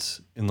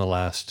defense in the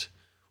last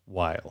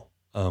while.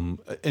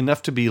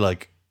 Enough to be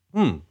like,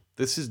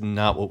 this is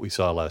not what we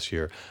saw last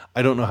year.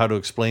 I don't know how to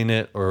explain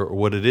it or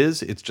what it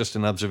is. It's just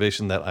an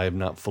observation that I have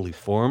not fully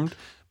formed.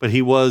 But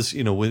he was,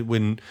 when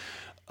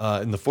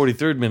in the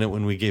 43rd minute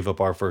when we gave up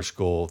our first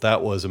goal,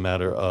 that was a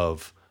matter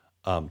of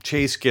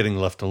Chase getting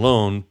left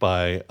alone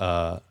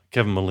by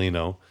Kevin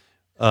Molino.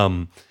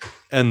 And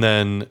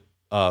then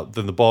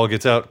the ball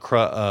gets out,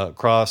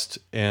 crossed,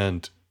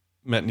 and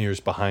Metenier's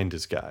behind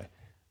his guy.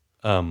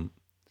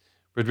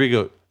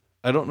 Rodrigo,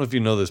 I don't know if you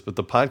know this, but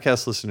the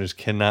podcast listeners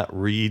cannot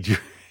read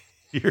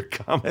your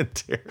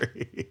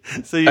commentary.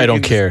 So I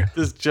don't care.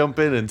 Just jump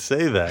in and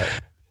say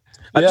that.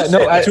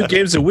 Yeah, 2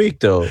 games a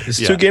week, though. It's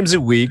 2 games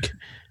a week.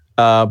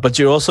 But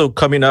you're also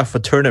coming off a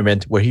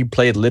tournament where he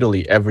played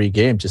literally every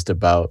game just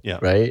about,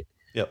 right?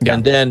 Yep.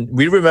 And then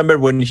we remember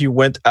when he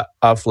went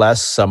off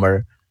last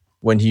summer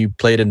when he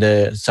played in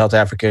the South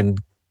African,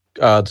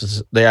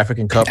 the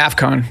African Cup.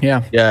 AFCON,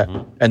 yeah. Yeah.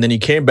 Mm-hmm. And then he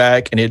came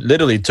back and it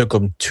literally took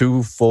him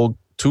two full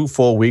 2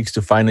 full weeks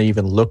to finally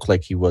even look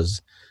like he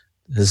was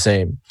the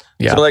same.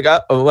 Yeah. So like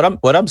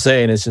what I'm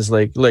saying is just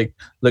like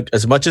look,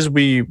 as much as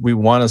we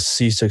want to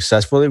see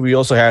successfully, we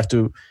also have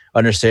to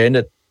understand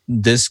that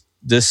this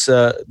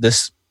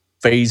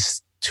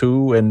phase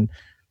 2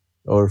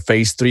 or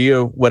phase 3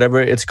 or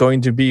whatever it's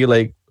going to be,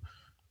 like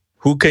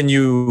who can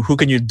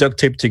you duct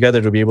tape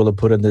together to be able to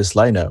put in this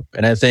lineup?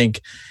 And I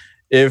think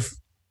if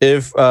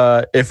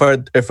our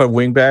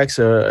wingbacks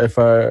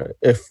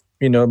if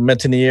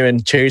Metanier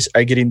and Chase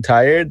are getting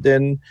tired,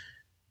 then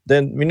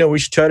we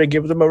should try to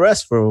give them a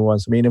rest for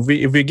once. I mean, if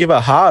we give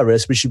Ha a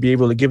rest, we should be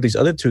able to give these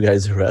other 2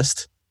 guys a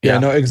rest. Yeah,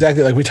 no,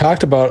 exactly. Like we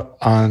talked about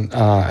on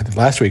I think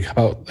last week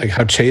about like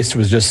how Chase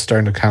was just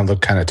starting to kind of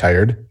look kind of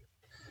tired,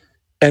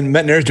 and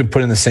Metnier's been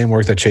putting in the same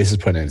work that Chase has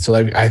put in. So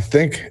like I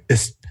think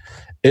it's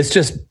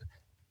just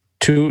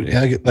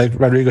 2, like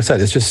Rodrigo said,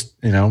 it's just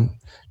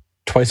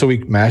twice a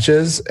week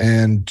matches,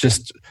 and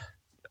just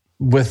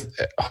with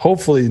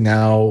hopefully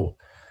now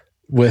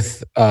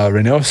with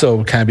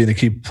Reynoso kind of being the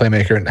key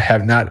playmaker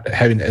and not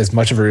having as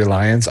much of a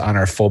reliance on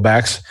our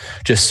fullbacks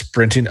just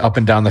sprinting up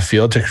and down the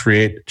field to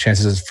create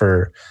chances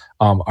for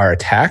our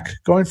attack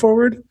going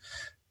forward,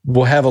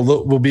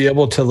 we'll be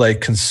able to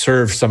like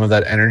conserve some of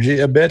that energy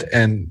a bit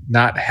and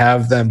not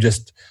have them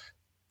just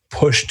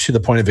push to the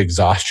point of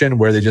exhaustion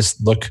where they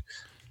just look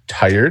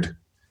tired.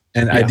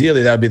 And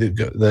ideally that would be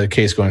the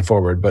case going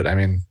forward. But I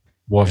mean,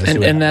 we'll have to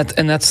see. And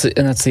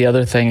that's the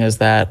other thing is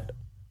that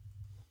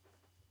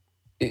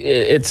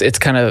it's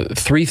kind of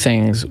 3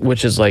 things,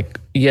 which is like,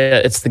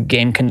 it's the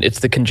game,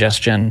 it's the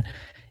congestion,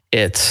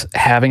 it's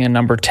having a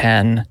number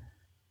 10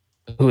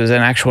 who is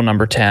an actual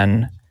number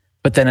 10,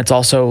 but then it's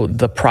also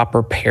the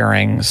proper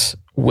pairings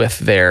with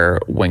their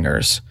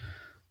wingers.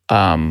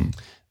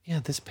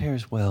 This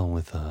pairs well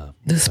with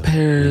this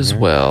pairs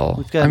winger. Well.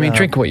 We've got,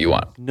 drink what you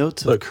want.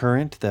 Notes of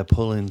current that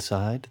pull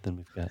inside. Then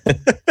we've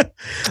got.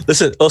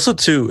 Listen, also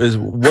too is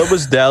what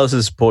was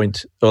Dallas's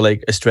point or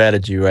like a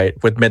strategy, right?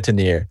 With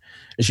Metanier,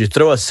 is you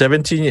throw a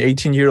 17,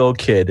 18-year-old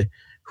kid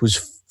who's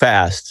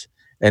fast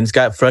and has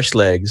got fresh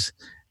legs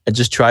and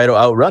just try to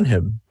outrun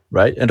him,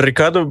 right? And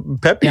Ricardo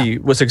Pepi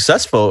was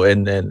successful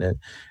in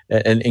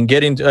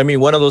getting. I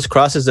mean, one of those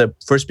crosses that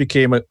first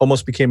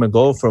almost became a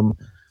goal from,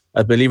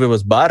 I believe it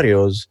was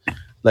Barrios.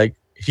 Like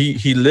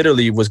he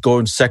literally was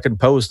going second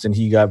post and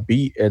he got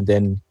beat, and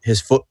then his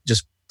foot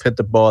just hit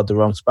the ball at the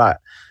wrong spot.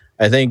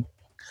 I think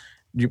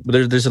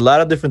there's a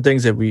lot of different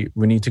things that we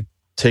need to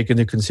take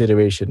into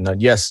consideration. Now,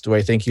 yes, do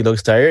I think he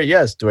looks tired?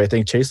 Yes. Do I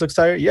think Chase looks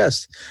tired?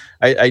 Yes.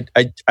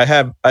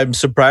 I'm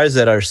surprised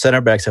that our center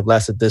backs have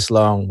lasted this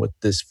long with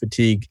this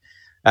fatigue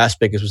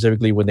aspect,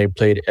 specifically when they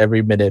played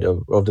every minute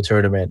of the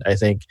tournament. I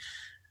think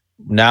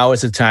now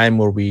is a time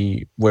where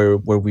we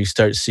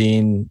start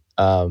seeing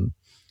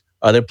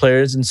other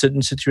players in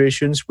certain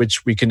situations,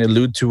 which we can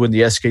allude to in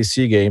the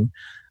SKC game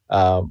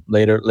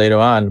later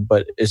on.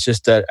 But it's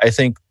just that I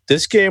think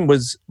this game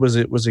was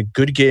a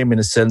good game in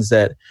a sense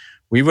that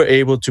we were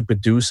able to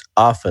produce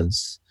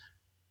offense,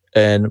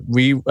 and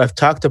I've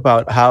talked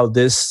about how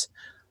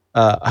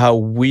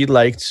we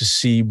like to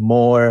see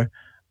more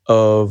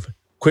of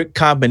quick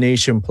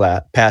combination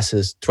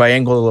passes,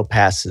 triangular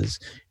passes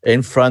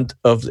in front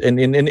of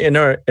in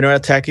our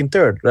attacking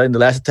third, right? In the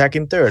last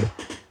attacking third.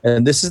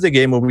 And this is the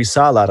game where we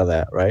saw a lot of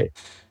that, right?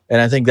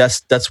 And I think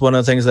that's one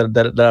of the things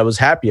that I was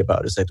happy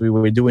about, is that we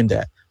were doing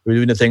that. We were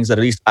doing the things that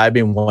at least I've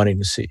been wanting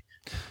to see.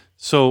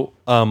 So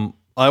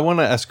I want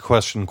to ask a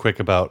question quick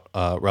about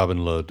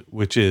Robin Lod,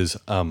 which is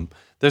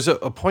there's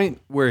a point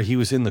where he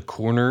was in the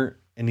corner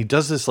and he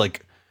does this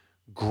like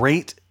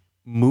great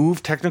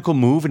technical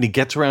move, and he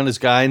gets around his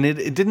guy, and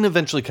it didn't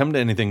eventually come to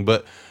anything,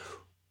 but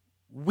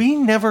we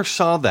never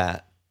saw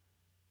that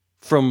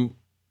from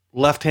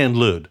left-hand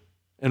Lod,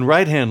 and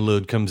right-hand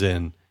Lod comes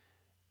in,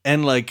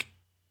 and like,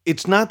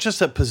 it's not just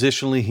that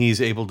positionally he's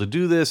able to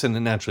do this, and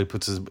it naturally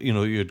puts his, you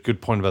had a good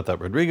point about that,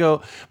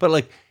 Rodrigo, but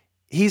like,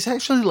 he's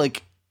actually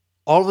like,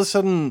 all of a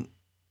sudden,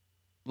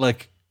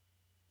 like,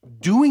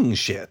 doing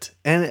shit,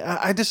 and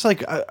I just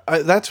like,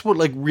 that's what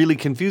like really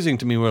confusing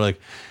to me, where like,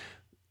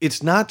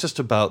 it's not just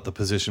about the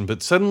position,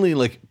 but suddenly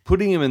like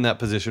putting him in that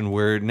position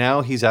where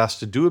now he's asked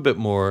to do a bit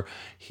more.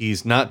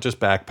 He's not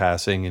just back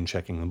passing and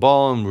checking the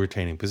ball and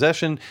retaining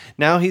possession.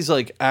 Now he's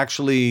like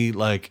actually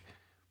like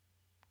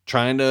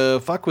trying to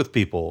fuck with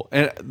people.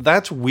 And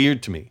that's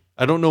weird to me.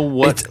 I don't know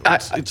what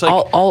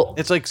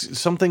it's like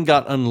something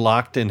got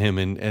unlocked in him,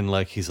 and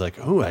like he's like,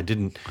 oh, I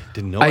didn't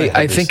know.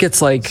 I think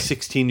it's like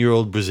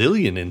 16-year-old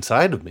Brazilian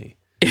inside of me.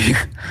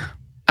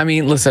 I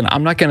mean, listen,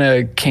 I'm not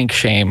going to kink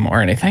shame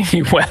or anything,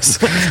 Wes.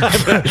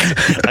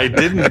 I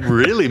didn't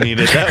really mean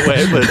it that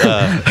way,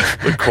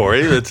 but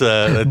Corey, that's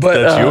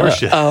your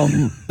shit.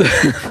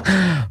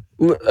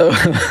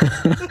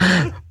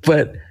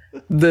 But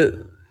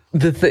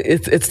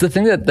it's the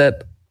thing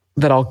that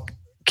I'll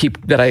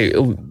keep, that I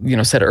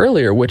said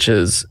earlier, which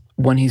is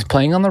when he's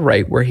playing on the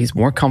right where he's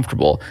more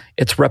comfortable,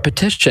 it's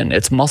repetition,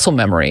 it's muscle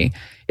memory.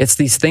 It's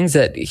these things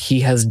that he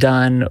has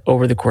done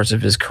over the course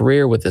of his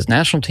career with his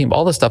national team,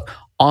 all this stuff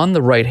on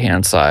the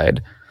right-hand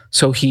side,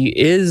 So he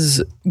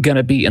is going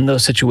to be in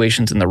those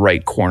situations in the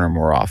right corner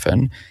more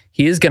often.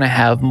 He is going to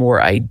have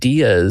more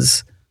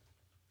ideas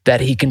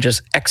that he can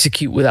just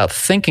execute without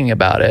thinking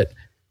about it,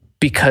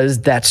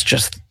 because that's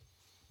just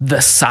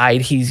the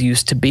side he's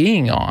used to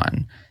being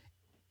on,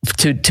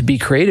 to be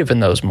creative in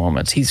those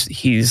moments. He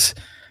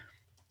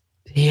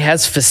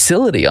has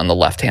facility on the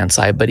left-hand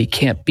side, but he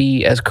can't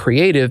be as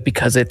creative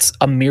because it's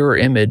a mirror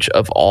image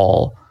of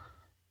all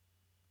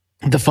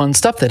the fun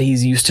stuff that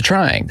he's used to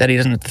trying, that he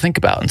doesn't have to think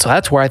about. And so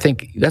that's where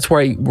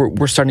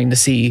we're starting to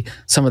see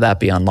some of that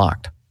be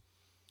unlocked.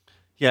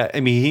 Yeah, I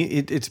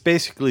mean, it's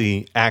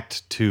basically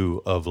act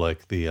 2 of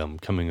like the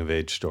coming of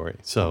age story.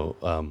 So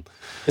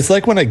it's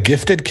like when a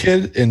gifted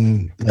kid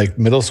in like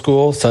middle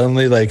school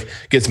suddenly like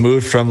gets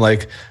moved from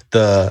like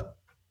the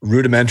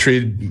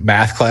rudimentary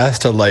math class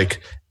to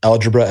like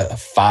algebra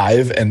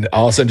 5, and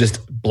all of a sudden just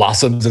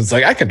blossoms and it's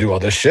like, I can do all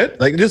this shit.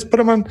 Like, just put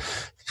him on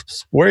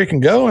where he can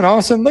go, and all of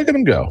a sudden look at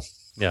him go.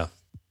 Yeah.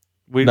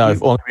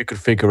 If only we could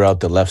figure out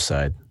the left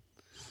side.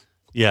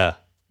 Yeah.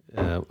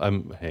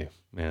 Hey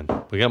man,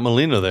 we got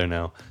Molino there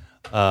now.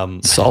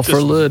 Solve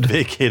for Lud.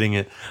 Vacating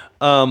it.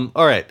 All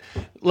right,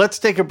 let's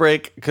take a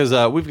break because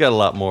we've got a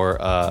lot more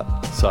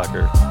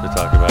soccer to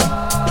talk about.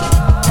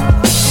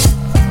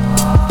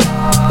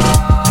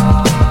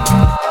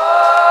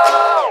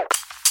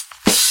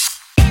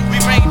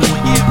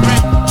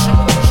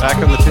 Back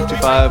on the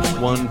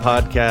 55-1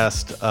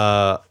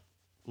 podcast,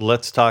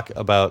 let's talk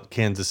about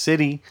Kansas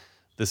City.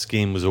 This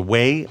game was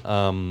away.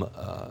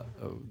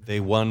 They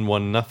won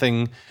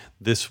 1-0.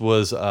 This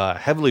was a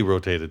heavily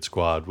rotated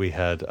squad. We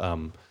had,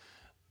 I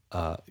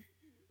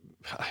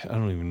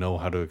don't even know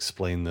how to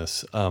explain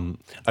this. I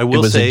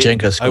will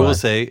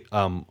say,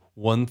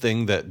 one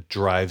thing that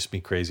drives me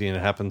crazy, and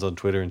it happens on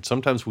Twitter, and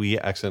sometimes we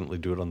accidentally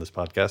do it on this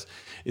podcast,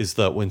 is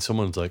that when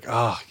someone's like,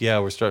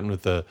 we're starting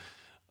with the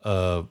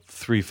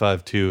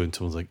 3-5-2, and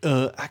someone's like,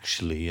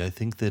 actually, I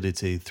think that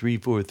it's a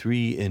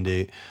 3-4-3 and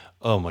a,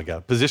 oh my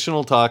God,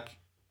 positional talk.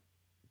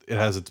 It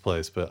has its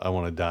place, but I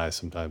want to die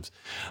sometimes.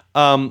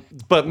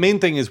 But main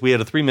thing is we had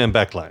a 3-man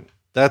back line.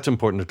 That's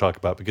important to talk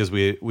about because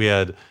we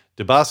had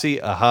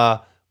Debasi,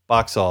 Aha,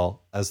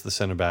 Boxall as the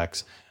center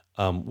backs.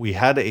 We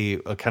had a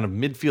kind of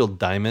midfield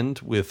diamond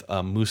with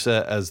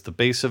Musa as the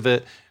base of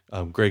it,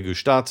 Greg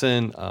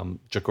Gustafsson,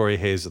 Jacori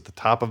Hayes at the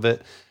top of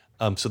it.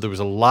 So there was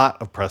a lot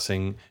of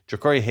pressing.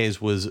 Jacori Hayes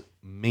was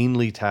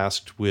mainly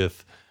tasked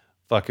with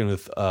fucking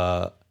with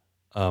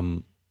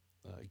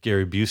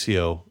Gary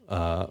Busio,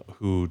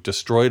 who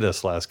destroyed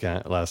us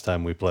last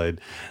time we played.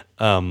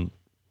 I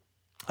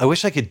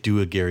wish I could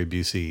do a Gary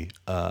Busey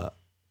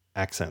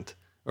accent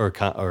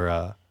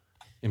or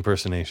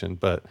impersonation,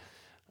 but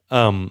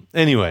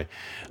anyway,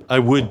 I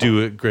would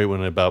do a great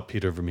one about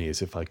Peter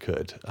Vermees if I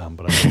could,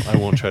 but I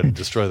won't try to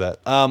destroy that.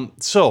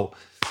 So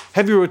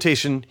heavy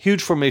rotation,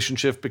 huge formation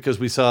shift because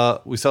we saw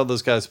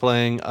those guys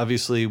playing.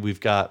 Obviously,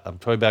 we've got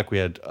Toyback. We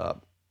had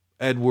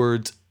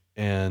Edwards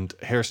and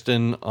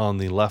Hairston on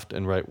the left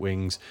and right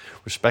wings,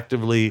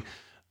 respectively.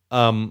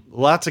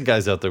 Lots of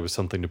guys out there with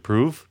something to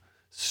prove.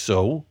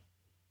 So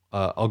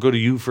I'll go to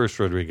you first,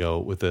 Rodrigo,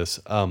 with this.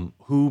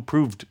 Who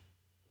proved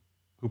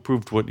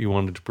what you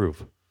wanted to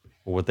prove,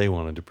 or what they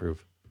wanted to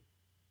prove?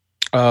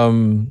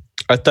 I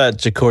thought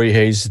Jacori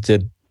Hayes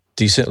did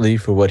decently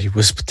for what he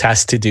was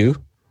tasked to do.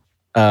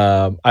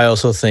 I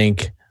also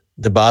think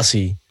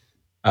Debasi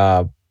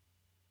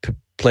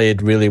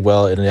played really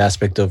well in the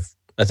aspect of,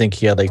 I think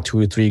he had like 2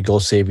 or 3 goal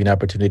saving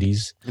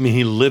opportunities. I mean,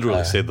 he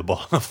literally saved the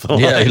ball off the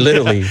line. Yeah, he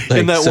literally.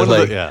 In that so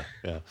one, yeah.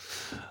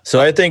 So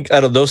I think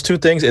out of those 2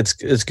 things,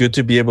 it's good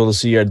to be able to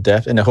see our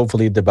depth, and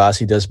hopefully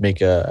Debasi does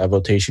make a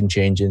rotation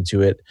change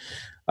into it.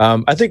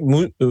 I think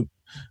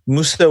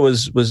Musa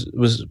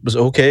was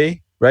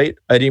okay, right?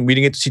 We didn't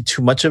get to see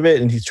too much of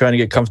it, and he's trying to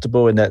get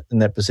comfortable in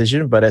that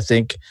position. But I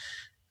think,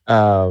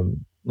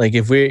 like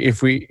if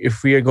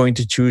we are going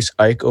to choose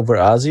Ike over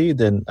Ozzy,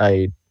 then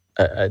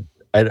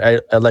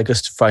I'd like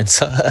us to find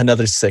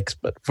another 6,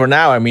 but for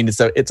now, I mean, it's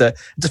a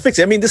fix.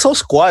 I mean, this whole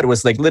squad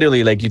was like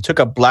literally like you took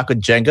a block of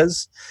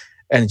Jengas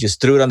and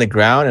just threw it on the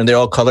ground, and they're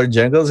all colored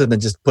Jengas, and then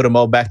just put them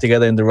all back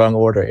together in the wrong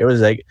order. It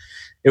was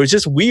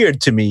just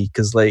weird to me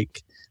because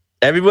like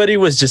everybody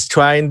was just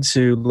trying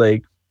to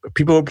like,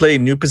 people were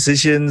playing new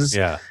positions.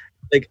 Yeah.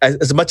 Like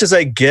as much as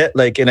I get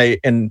like, and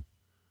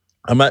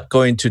I'm not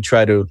going to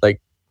try to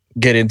like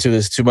get into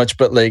this too much,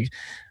 but like,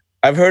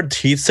 I've heard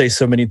Heath say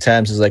so many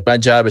times, is like, my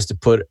job is to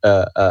put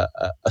a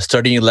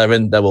starting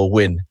 11 that will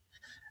win.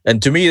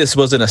 And to me, this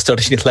wasn't a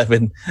starting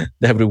 11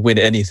 that would win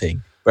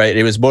anything, right?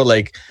 It was more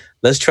like,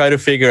 let's try to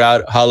figure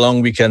out how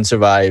long we can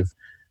survive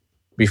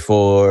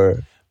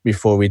before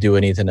we do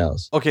anything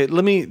else. Okay,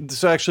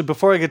 so actually,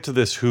 before I get to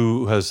this,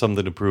 who has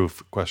something to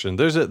prove question,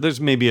 there's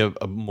maybe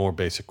a more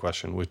basic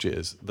question, which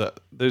is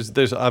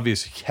there's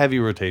obvious heavy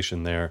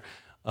rotation there.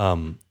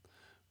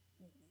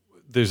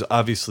 There's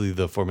obviously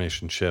the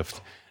formation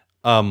shift.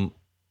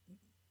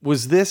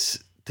 Was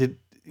this,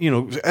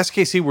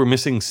 SKC were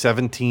missing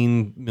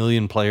 17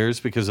 million players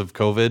because of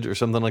COVID or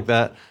something like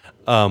that.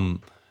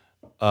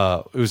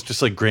 it was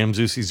just like Graham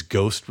Zusi's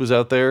ghost was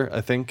out there,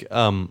 I think.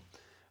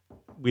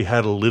 We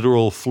had a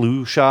literal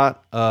flu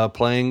shot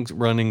playing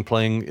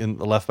in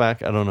the left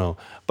back. I don't know.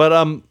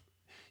 But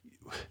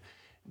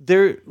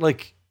they're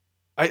like,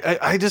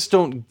 I just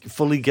don't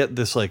fully get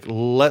this, like,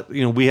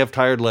 we have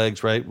tired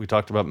legs, right? We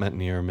talked about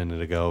Metnier a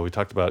minute ago. We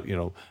talked about,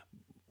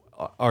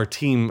 our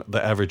team,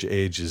 the average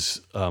age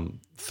is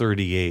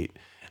 38.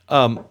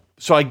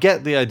 So I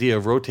get the idea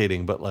of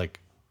rotating, but like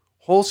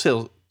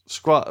wholesale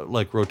squad,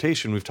 like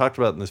rotation, we've talked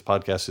about in this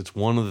podcast, it's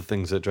one of the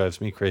things that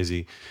drives me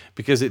crazy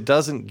because it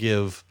doesn't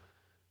give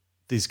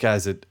these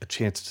guys a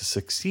chance to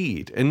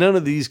succeed. And none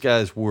of these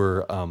guys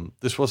were,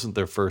 this wasn't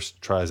their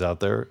first tries out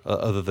there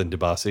other than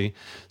Debasi.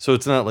 So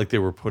it's not like they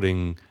were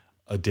putting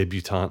a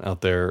debutant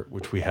out there,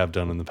 which we have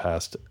done in the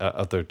past,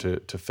 out there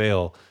to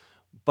fail.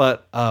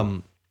 But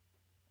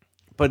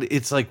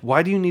it's like,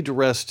 why do you need to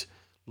rest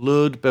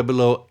Lod,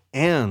 Bebelo,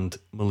 and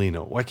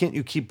Molino? Why can't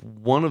you keep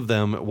one of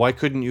them? Why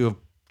couldn't you have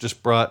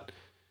just brought,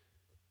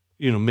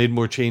 made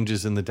more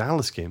changes in the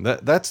Dallas game?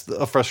 That's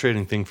a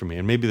frustrating thing for me.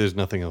 And maybe there's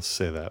nothing else to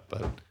say that,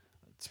 but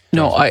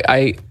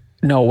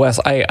no, Wes,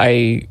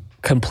 I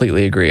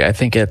completely agree. I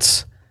think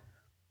it's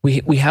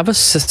we have a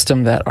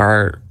system that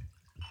our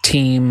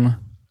team,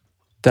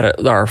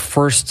 that our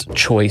first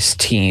choice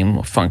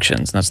team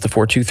functions, and that's the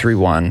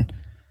 4-2-3-1.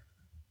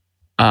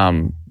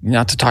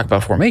 Not to talk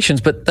about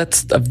formations, but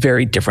that's a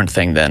very different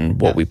thing than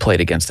what we played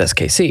against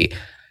SKC.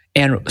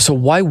 And so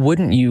why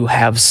wouldn't you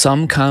have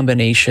some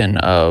combination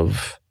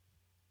of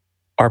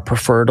our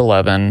preferred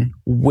 11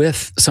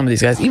 with some of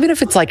these guys, even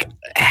if it's like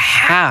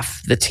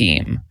half the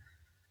team,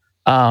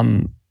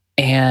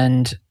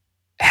 and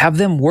have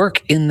them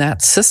work in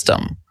that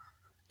system.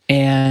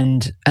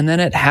 And then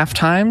at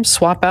halftime,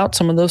 swap out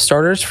some of those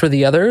starters for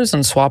the others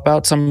and swap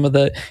out some of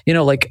the,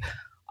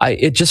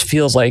 it just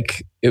feels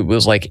like it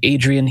was like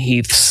Adrian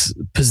Heath's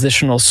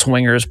positional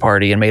swingers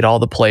party and made all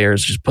the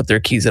players just put their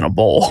keys in a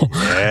bowl.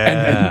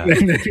 Yeah.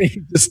 and then he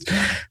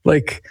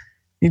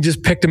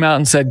just picked them out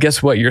and said,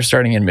 guess what? You're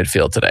starting in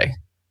midfield today.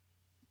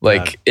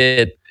 Like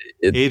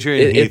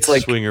Adrian Heath's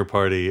like, swinger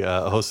party,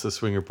 host of the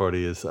swinger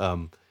party is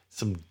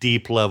some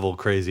deep level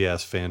crazy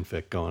ass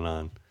fanfic going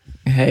on.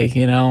 Hey,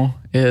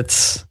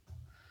 it's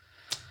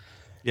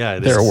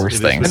there are worse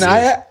things. And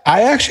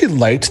I actually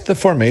liked the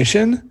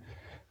formation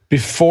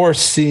before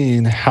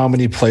seeing how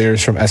many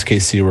players from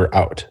SKC were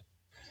out.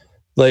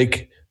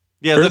 Like,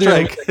 yeah, that's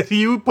right.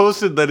 You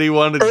posted that he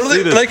wanted to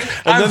see this. Like,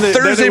 on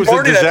Thursday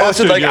morning, I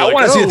posted, like, I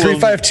want to see a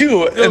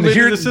 3-5-2. And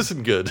here, this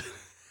isn't good.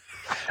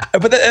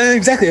 But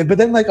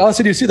then, like, all of a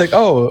sudden you see, like,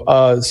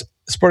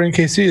 Sporting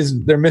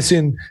KC they're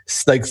missing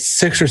like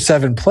 6 or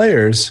 7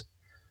 players.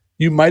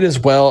 You might as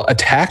well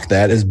attack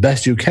that as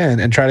best you can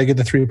and try to get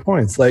the 3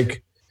 points.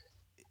 Like,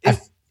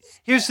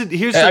 here's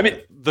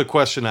the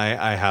question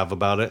I have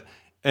about it.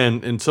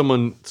 And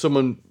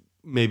someone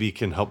maybe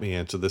can help me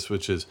answer this,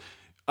 which is,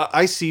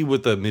 I see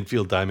what the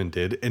midfield diamond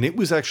did, and it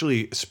was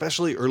actually,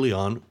 especially early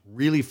on,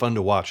 really fun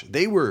to watch.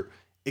 They were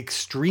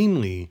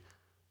extremely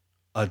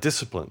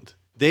disciplined.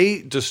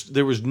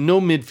 There was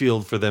no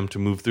midfield for them to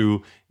move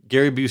through.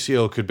 Gary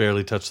Busio could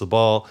barely touch the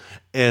ball,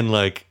 and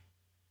like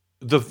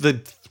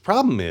the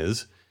problem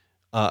is,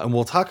 and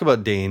we'll talk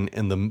about Dayne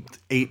and the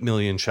 8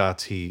 million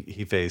shots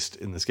he faced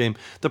in this game.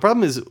 The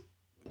problem is,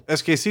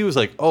 SKC was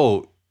like,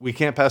 oh, we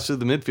can't pass through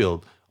the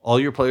midfield. All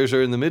your players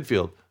are in the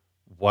midfield.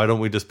 Why don't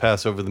we just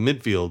pass over the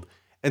midfield?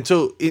 And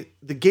so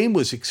the game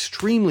was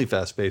extremely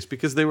fast paced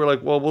because they were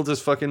like, well, we'll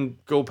just fucking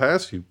go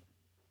past you.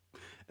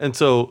 And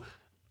so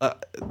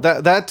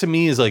that to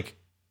me is like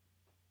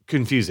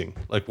confusing.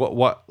 Like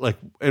what like,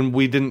 and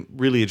we didn't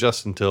really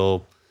adjust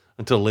until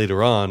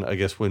later on, I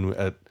guess, when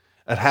at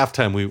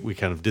halftime we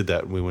kind of did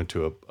that and we went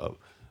to a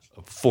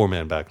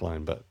 4-man back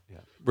line. But yeah,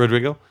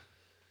 Rodrigo.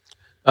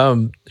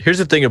 Here's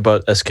the thing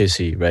about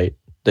SKC, right?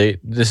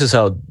 This is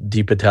how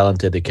deep and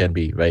talented they can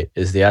be, right?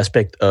 Is the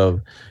aspect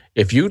of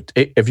if you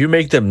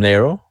make them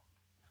narrow,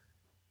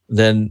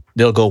 then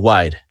they'll go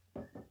wide,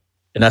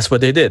 and that's what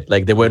they did.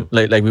 Like they went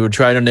like we were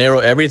trying to narrow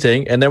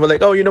everything, and then we're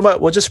like, oh, you know what?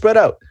 We'll just spread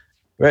out,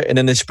 right? And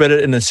then they spread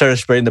it, and then started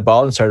spreading the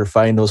ball and started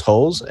finding those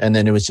holes, and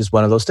then it was just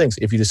one of those things.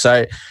 When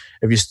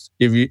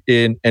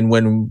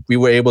we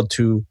were able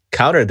to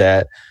counter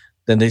that,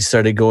 then they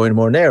started going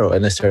more narrow,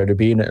 and they started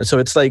being. So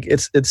it's like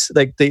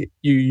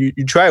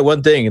you try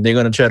one thing, and they're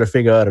going to try to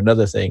figure out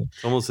another thing,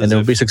 and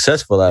they'll be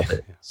successful at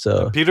it.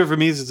 So Peter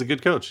Vermees is a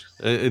good coach,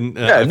 and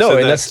I've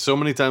said that so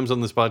many times on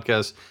this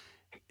podcast.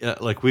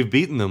 Like we've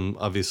beaten them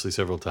obviously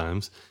several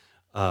times,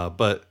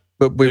 but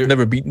we've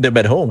never beaten them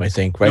at home. I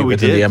think, right? No, we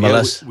Within did. the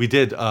MLS, we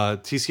did.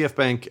 TCF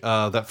Bank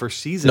that first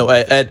season.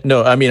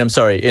 No, I mean, I'm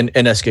sorry. In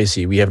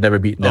SKC, we have never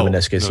beaten them in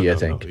SKC. I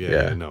think.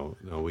 No,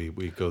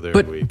 we go there.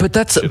 But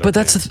that's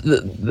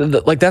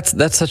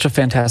such a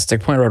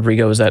fantastic point,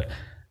 Rodrigo. Is that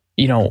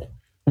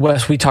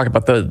Wes? We talk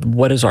about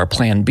what is our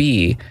plan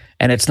B,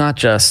 and it's not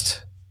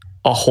just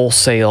a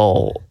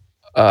wholesale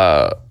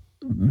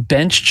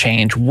bench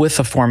change with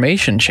a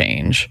formation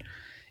change.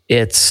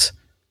 It's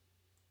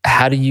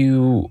how do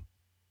you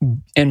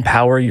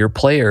empower your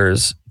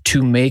players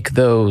to make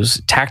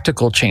those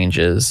tactical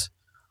changes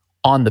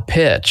on the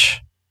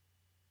pitch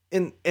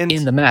and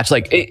in the match.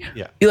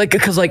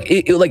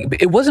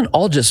 It wasn't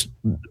all just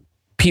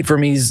Pete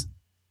Vermees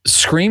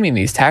screaming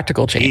these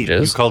tactical changes.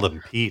 Pete, you called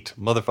him Pete.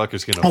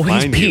 Motherfucker's gonna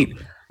find he's Pete.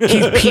 you.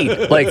 He's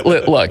Pete. Like,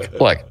 look.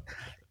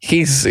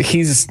 He's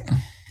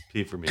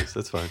Pete Vermees.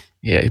 That's fine.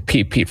 Yeah,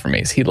 Pete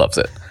Vermees. He loves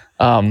it.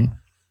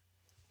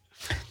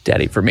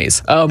 Daddy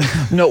Vermees.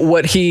 No,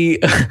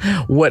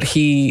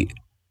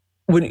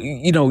 when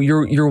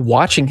you're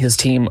watching his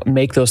team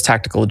make those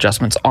tactical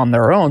adjustments on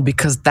their own,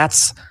 because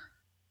that's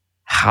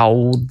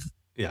how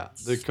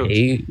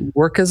they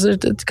work because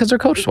they're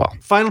coached well.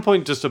 Final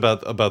point just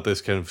about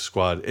this kind of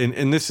squad,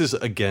 and this is,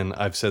 again,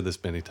 I've said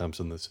this many times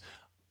on this.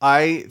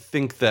 I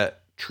think that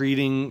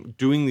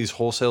doing these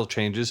wholesale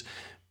changes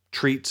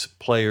treats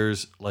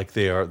players like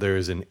there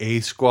is an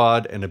A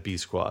squad and a B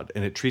squad,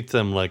 and it treats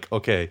them like,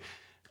 okay,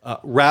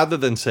 rather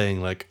than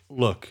saying like,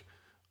 look,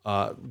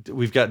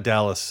 we've got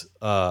Dallas,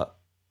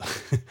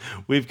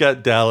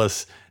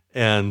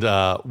 and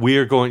we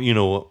are going,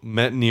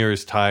 Metnier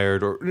is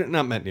tired, or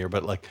not Metnier,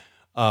 but like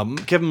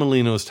Kevin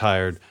Molino is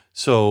tired,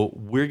 so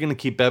we're going to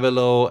keep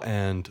Bebelo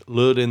and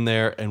Lud in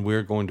there, and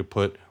we're going to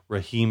put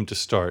Raheem to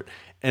start.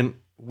 And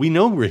we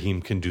know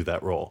Raheem can do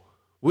that role.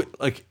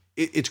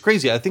 It's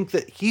crazy. I think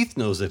that Heath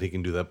knows that he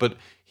can do that, but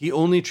he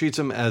only treats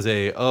him as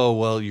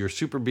you're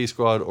super B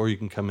squad, or you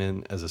can come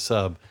in as a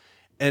sub.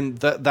 And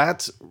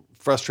that's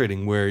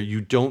frustrating, where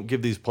you don't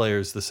give these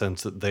players the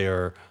sense that they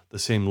are the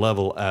same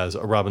level as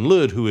a Robin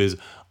Lod, who is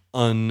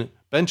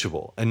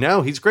unbenchable. And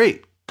now he's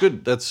great.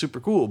 Good. That's super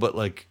cool. But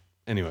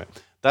anyway,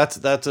 that's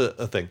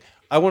a thing.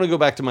 I want to go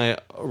back to my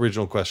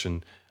original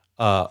question.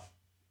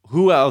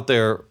 Who out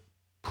there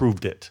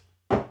proved it?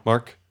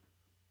 Mark?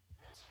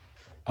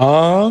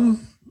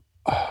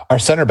 Our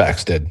center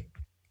backs did.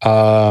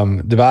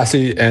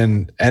 Debasi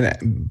and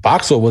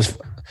Boxall was.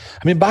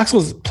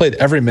 Boxall's played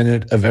every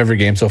minute of every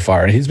game so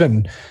far, and he's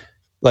been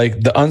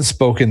like the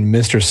unspoken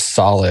Mr.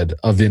 Solid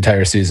of the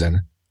entire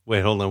season.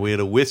 Wait, hold on. We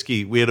had a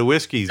whiskey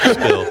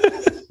spill.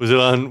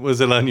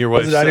 Was it on your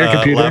wife's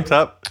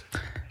laptop?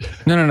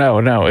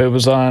 No. It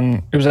was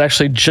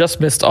actually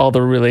just missed all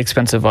the really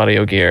expensive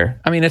audio gear.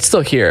 It's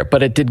still here,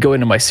 but it did go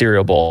into my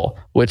cereal bowl,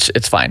 which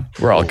it's fine.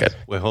 We're all good.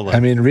 Wait, hold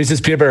on. Reese's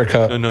peanut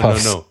butter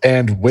puffs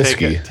and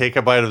whiskey. Take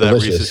a bite of that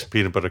Delicious. Reese's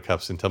peanut butter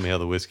cups and tell me how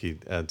the whiskey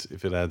adds,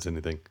 if it adds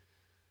anything.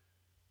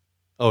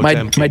 Oh,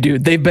 my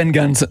dude, they've been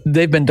gone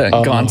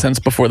since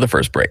before the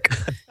first break.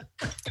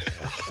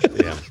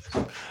 Damn.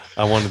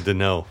 I wanted to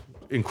know.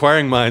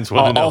 Inquiring minds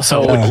want to know.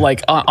 Also,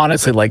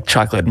 honestly, like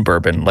chocolate and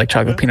bourbon, like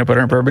chocolate peanut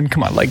butter and bourbon.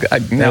 Come on, I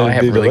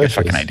have a really good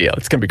fucking idea.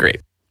 It's gonna be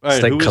great. All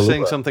right, who was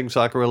saying something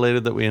soccer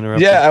related that we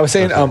interrupted? Yeah, I was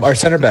saying our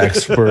center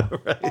backs were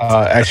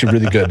actually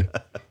really good.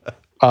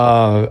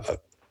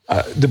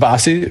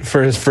 Debasi,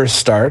 for his first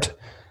start,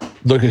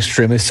 looked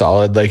extremely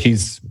solid. Like,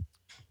 he's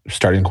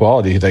starting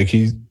quality. Like,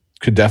 he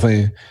could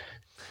definitely.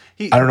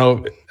 I don't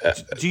know.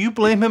 Do you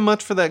blame him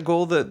much for that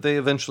goal that they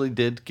eventually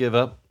did give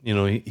up?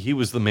 He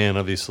was the man,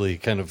 obviously,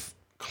 kind of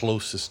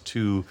closest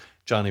to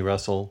Johnny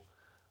Russell.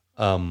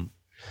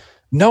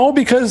 No,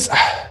 because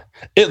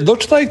it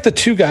looked like the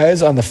two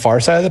guys on the far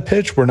side of the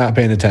pitch were not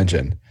paying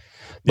attention.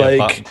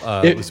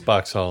 It was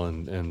Boxall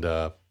and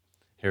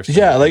Harrison.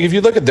 Yeah, like if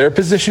you look at their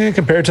positioning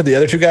compared to the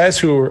other two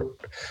guys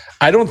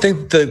I don't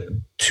think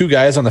the two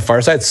guys on the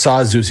far side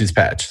saw Zusi's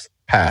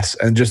pass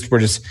and were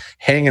just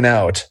hanging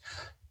out.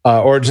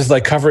 Or just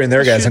like covering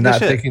their guys and not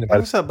thinking about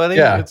it. What's up, buddy?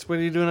 Yeah. What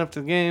are you doing after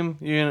the game?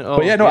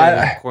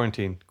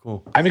 Quarantine.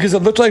 Cool. Because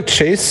it looked like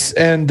Chase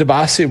and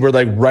Debasi were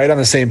like right on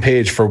the same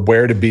page for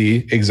where to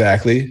be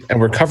exactly, and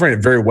we're covering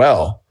it very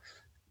well.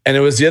 And it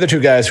was the other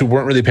two guys who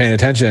weren't really paying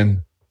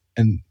attention,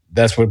 and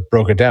that's what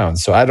broke it down.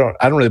 So I don't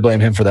really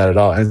blame him for that at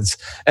all. And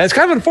it's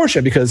kind of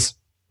unfortunate, because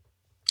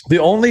the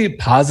only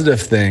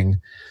positive thing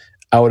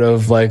out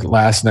of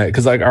last night,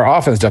 because our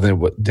offense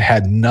definitely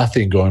had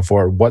nothing going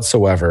for it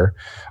whatsoever.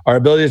 Our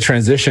ability to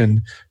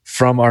transition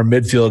from our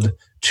midfield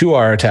to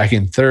our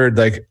attacking third,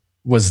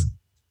 there's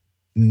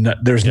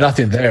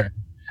nothing there.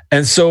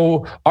 And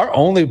so our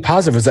only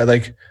positive was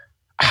that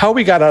how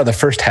we got out of the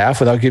first half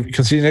without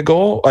conceding a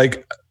goal,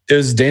 it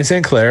was Dayne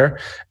Saint Clair,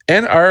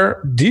 and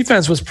our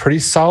defense was pretty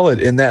solid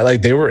in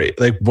that they were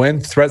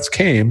when threats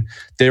came,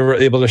 they were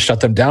able to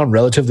shut them down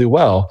relatively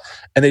well,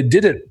 and they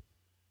did it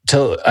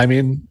till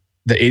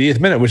the 80th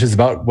minute, which is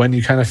about when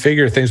you kind of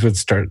figure things would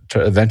start to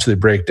eventually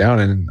break down.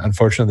 And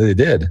unfortunately they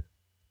did.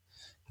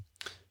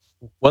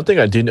 One thing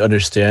I didn't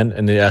understand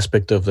in the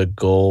aspect of the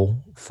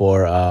goal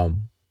for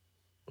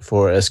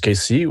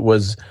SKC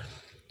was,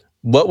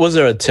 what was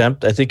their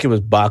attempt? I think it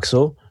was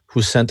Boxall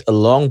who sent a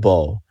long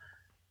ball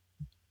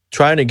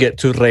trying to get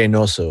to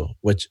Reynoso,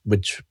 which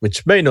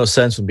made no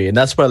sense to me. And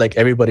that's why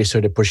everybody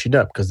started pushing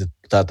up, because they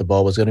thought the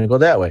ball was going to go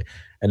that way.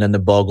 And then the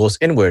ball goes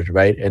inward,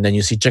 right? And then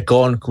you see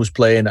Chacon, who's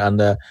playing on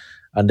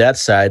that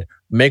side,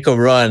 make a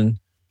run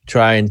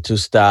trying to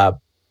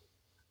stop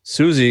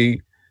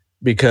Susie,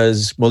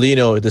 because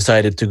Molino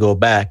decided to go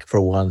back for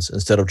once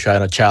instead of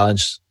trying to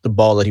challenge the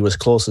ball that he was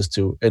closest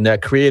to. And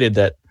that created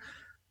that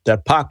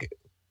pocket.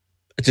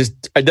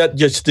 That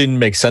just didn't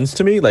make sense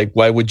to me. Like,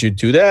 why would you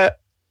do that?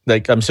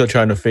 Like, I'm still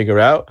trying to figure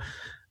out.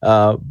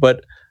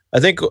 But I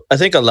think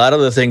a lot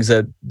of the things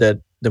that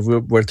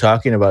we're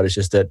talking about is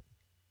just that,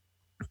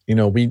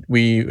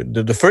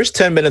 the first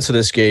 10 minutes of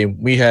this game,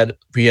 we had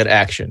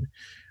action,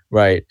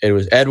 right? It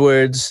was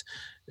Edwards,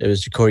 it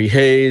was Corey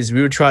Hayes.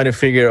 We were trying to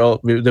figure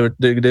out.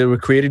 They were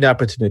creating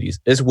opportunities.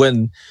 It's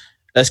when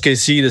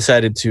SKC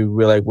decided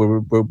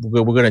we're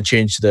going to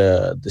change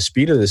the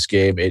speed of this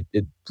game. It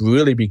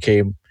really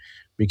became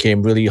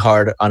really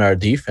hard on our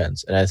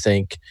defense, and I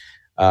think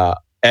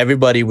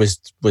everybody was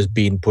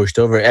being pushed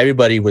over.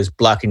 Everybody was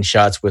blocking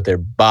shots with their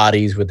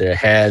bodies, with their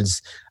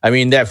heads. I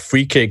mean, that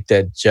free kick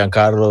that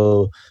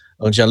Gianluca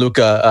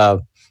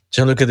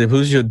De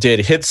Puzio did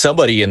hit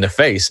somebody in the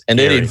face, and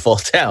they didn't fall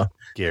down.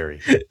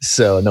 Gary.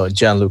 So no,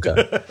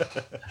 Gianluca.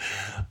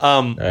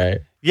 All right.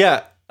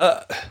 Yeah.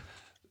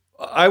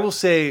 I will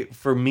say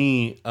for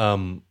me,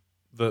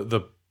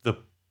 the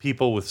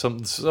people with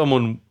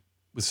someone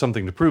with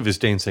something to prove is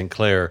Dayne Saint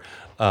Clair.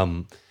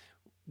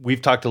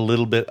 We've talked a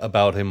little bit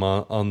about him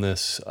on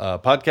this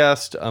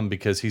podcast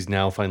because he's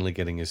now finally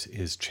getting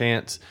his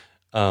chance.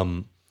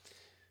 And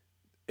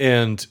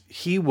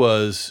he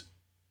was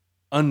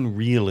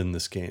unreal in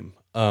this game.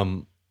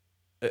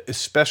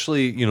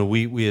 Especially,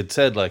 we had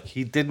said like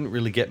he didn't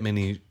really get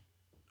many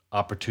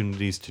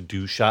opportunities to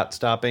do shot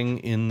stopping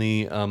in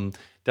the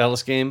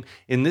Dallas game.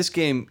 In this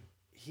game,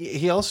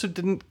 he also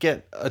didn't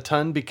get a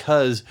ton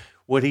because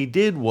what he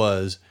did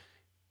was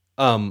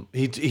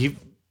he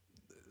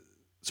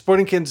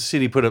Sporting Kansas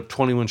City put up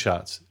 21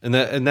 shots, and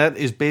that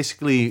is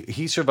basically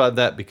he survived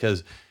that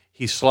because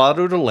he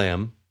slaughtered a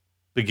lamb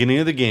beginning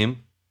of the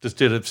game, just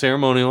did a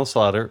ceremonial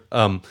slaughter,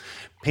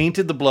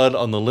 painted the blood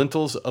on the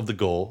lintels of the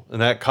goal,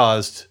 and that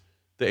caused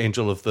the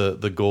angel of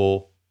the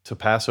goal to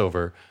pass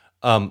over.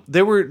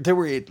 There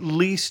were at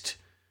least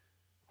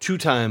 2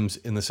 times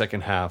in the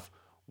second half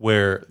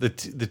where the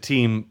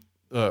team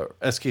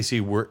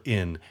SKC were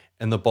in,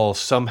 and the ball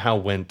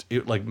somehow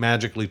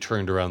magically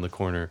turned around the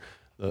corner.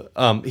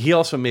 He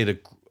also made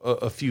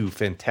a few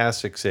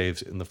fantastic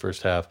saves in the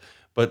first half,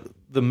 but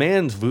the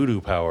man's voodoo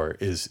power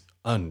is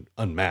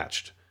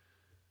unmatched.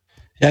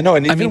 Yeah, no,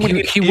 and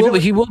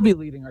he will be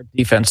leading our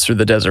defense through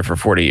the desert for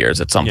 40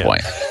 years at some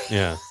point.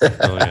 Yeah.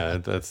 Oh yeah,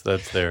 that's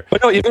there.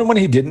 But no, even when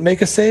he didn't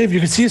make a save, you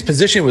could see his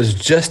position was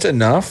just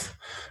enough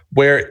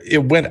where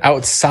it went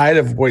outside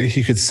of what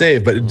he could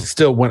save, but it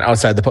still went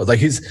outside the post. Like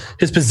his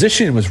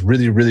position was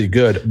really, really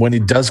good when he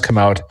does come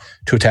out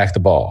to attack the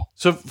ball.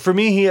 So for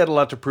me, he had a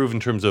lot to prove in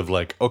terms of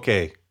like,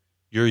 okay,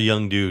 you're a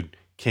young dude.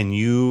 Can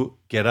you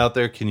get out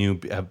there? Can you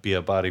be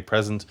a body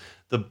presence?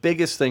 The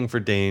biggest thing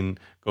for Dayne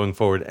going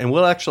forward, and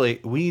we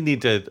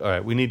need to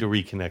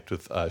reconnect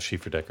with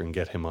Schieferdecker and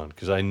get him on,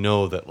 because I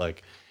know that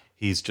like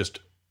he's just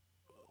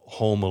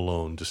home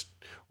alone, just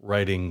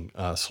writing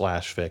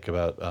slash fic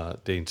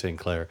about Dayne Saint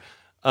Clair.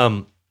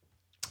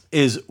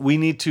 Is we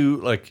need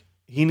to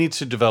he needs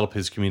to develop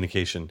his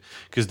communication,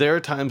 because there are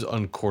times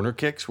on corner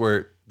kicks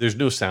where there's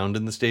no sound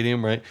in the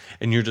stadium, right?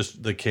 And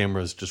the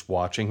camera's just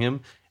watching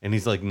him, and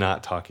he's like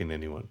not talking to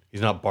anyone. He's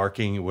not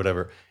barking,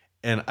 whatever.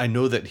 And I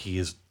know that he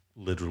is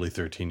literally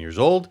 13 years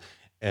old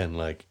and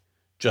like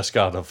just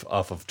got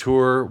off of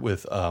tour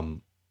with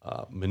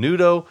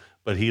Menudo,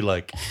 but he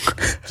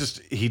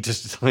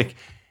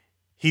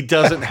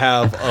doesn't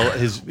have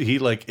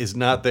is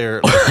not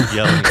there like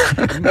yelling.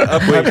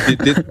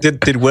 Wait,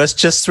 did Wes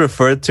just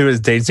refer to as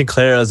Dayne Saint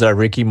Clair as our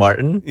Ricky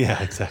Martin?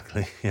 Yeah,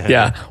 exactly.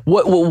 Yeah.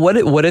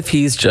 What if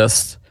he's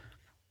just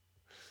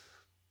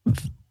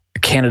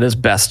Canada's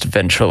best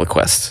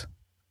ventriloquist?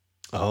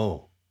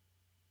 Oh.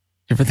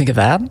 You ever think of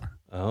that?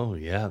 Oh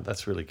yeah,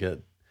 that's really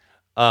good.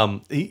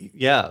 All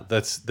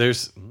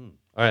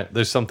right,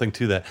 there's something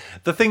to that.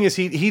 The thing is,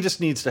 he just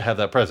needs to have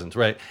that presence,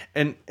 right?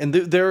 And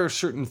there are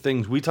certain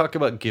things we talk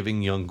about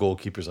giving young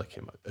goalkeepers like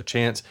him a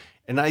chance,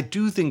 and I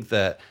do think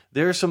that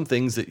there are some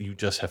things that you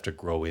just have to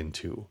grow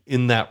into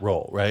in that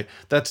role, right?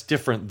 That's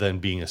different than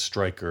being a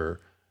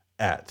striker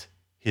at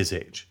his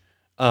age.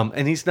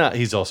 And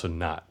he's also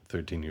not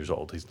 13 years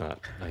old. He's not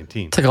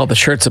 19. It's like all the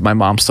shirts that my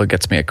mom still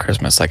gets me at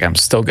Christmas. Like I'm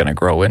still going to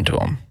grow into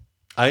them.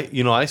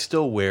 I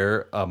still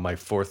wear my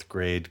 4th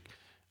grade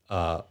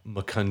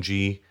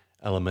Makunji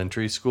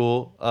elementary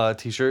school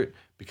t-shirt,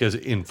 because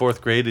in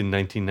 4th grade in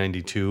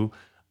 1992,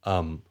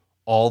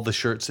 all the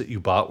shirts that you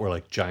bought were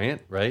like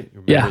giant, right?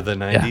 Remember the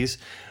 90s?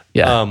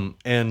 Yeah.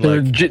 And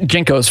they're like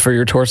Jinkos for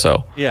your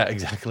torso. Yeah,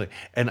 exactly.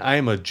 And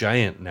I'm a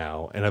giant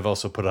now, and I've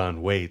also put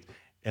on weight,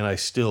 and it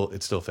still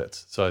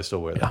fits. So I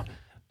still wear that.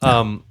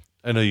 Yeah.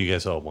 I know you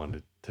guys all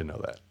wanted to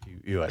know that.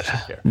 You actually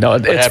care. No,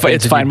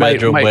 it's fine. I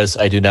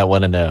do not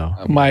want to know.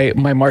 My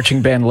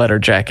marching band letter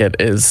jacket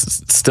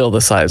is still the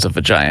size of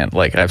a giant.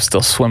 Like I'm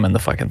still swimming the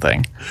fucking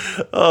thing.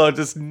 Oh,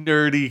 just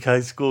nerdy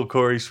high school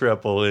Corey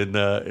Schreppel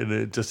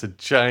in just a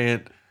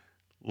giant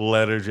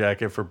leather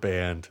jacket for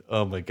band.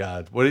 Oh my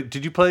God! What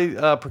did you play?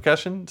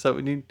 Percussion? Is that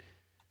what you need?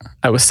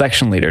 I was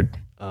section leader.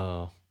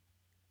 Oh.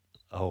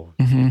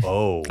 Mm-hmm.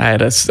 Oh. I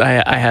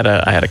had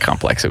a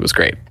complex. It was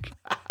great.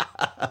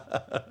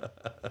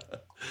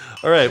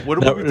 All right, what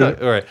are we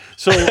talking? All right,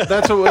 so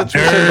that's what we're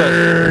talking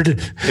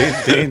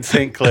about. Dayne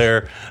Saint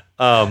Clair.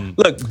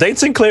 Look, Dayne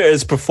Saint Clair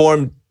has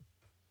performed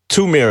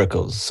 2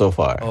 miracles so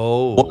far.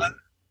 Oh,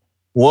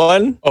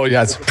 one. Oh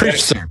yeah, it's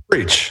preach, sir,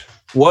 preach.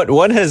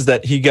 One has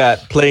that he got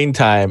playing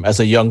time as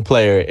a young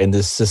player in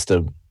this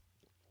system.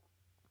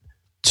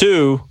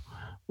 2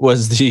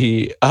 was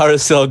the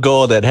RSL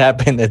goal that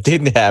happened that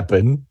didn't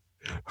happen.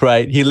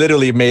 Right, he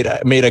literally made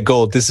a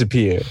goal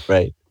disappear.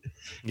 Right.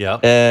 yeah.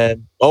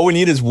 And all we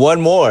need is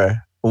one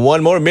more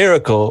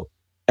miracle,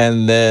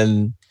 and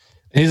then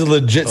He's a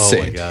legit Oh my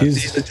saint. God.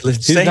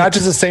 He's not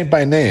just a saint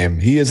by name.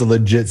 He is a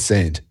legit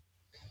saint.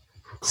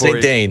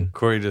 Saint Dayne.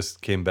 Corey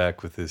just came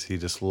back with this. He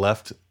just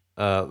left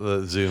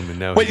the Zoom, and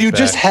now Wait, he's you back.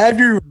 just have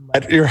your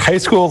high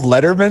school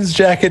Letterman's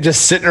jacket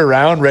just sitting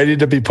around ready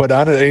to be put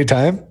on at any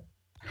time?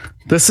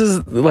 This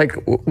is like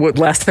what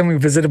last time we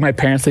visited my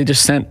parents, they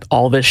just sent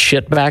all this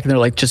shit back and they're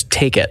like, just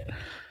take it. I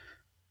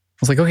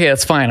was like, okay,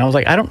 that's fine. I was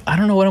like, I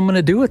don't know what I'm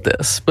gonna do with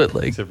this, but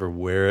like, Except for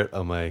wear it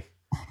on my.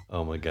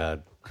 Oh my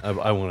God, I'm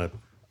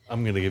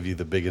gonna give you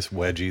the biggest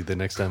wedgie the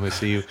next time I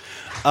see you.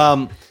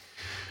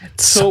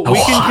 So we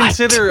can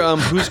consider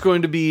who's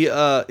going to be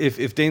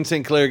if Dayne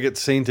Saint Clair gets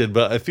sainted,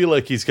 but I feel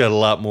like he's got a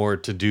lot more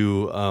to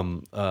do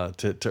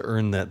to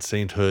earn that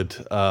sainthood.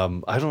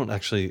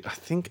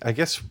 I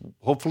guess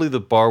hopefully the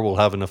bar will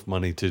have enough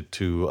money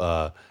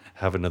to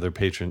have another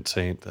patron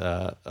saint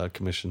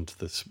commissioned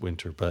this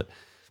winter. But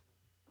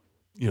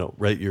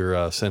write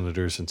your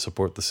senators and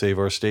support the Save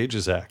Our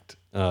Stages Act,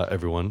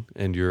 everyone,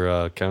 and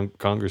your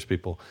Congress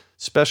people,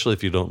 especially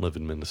if you don't live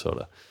in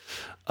Minnesota.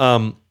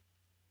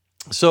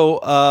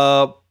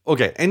 So,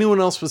 okay.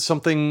 Anyone else with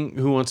something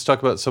who wants to talk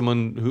about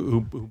someone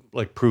who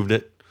like proved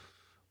it?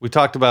 We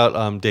talked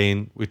about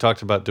Dayne. We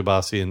talked about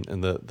Dubasi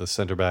and the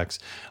center backs.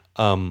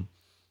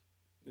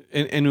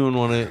 Anyone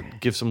want to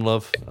give some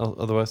love?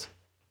 Otherwise,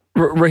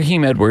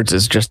 Raheem Edwards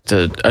is just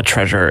a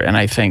treasure, and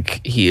I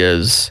think he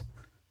is.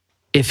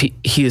 If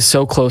he is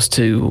so close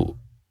to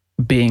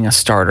being a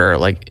starter,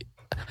 like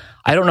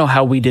I don't know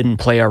how we didn't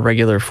play our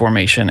regular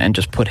formation and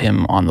just put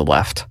him on the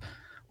left.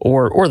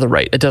 Or the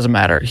right. It doesn't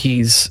matter.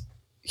 He's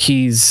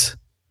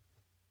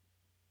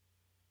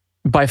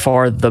by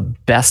far the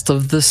best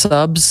of the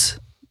subs,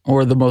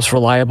 or the most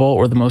reliable,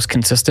 or the most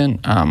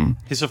consistent.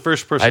 he's the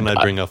first person I'd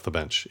bring off the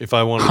bench if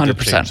I wanted 100%.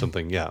 to change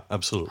something. Yeah,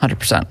 absolutely.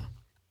 100%.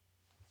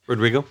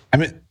 Rodrigo? I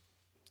mean,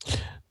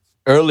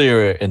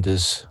 Earlier in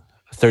this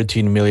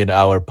 13 million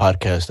hour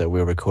podcast that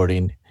we're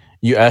recording,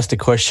 you asked the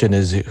question: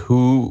 is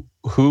who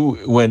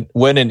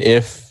when and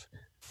if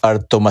our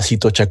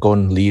Tomasito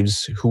Chacon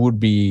leaves, who would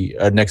be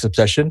our next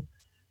obsession?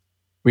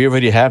 We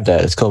already have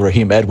that. It's called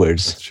Raheem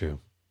Edwards. That's true.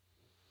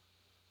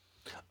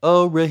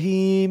 Oh,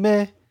 Raheem,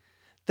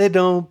 they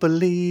don't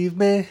believe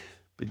me,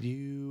 but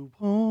you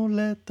won't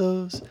let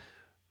those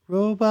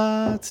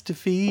robots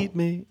defeat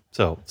me.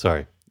 So,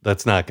 sorry,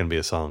 that's not going to be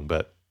a song,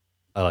 but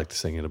I like to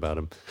sing it about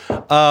him.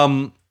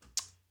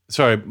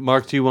 Sorry,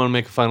 Mark, do you want to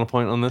make a final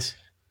point on this?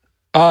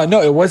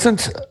 No, it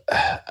wasn't.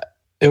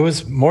 It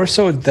was more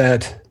so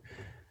that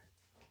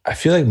I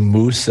feel like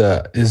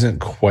Musa isn't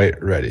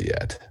quite ready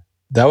yet.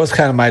 That was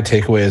kind of my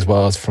takeaway as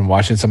well, as from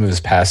watching some of his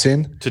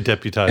passing. To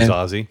deputize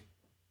Ozzy?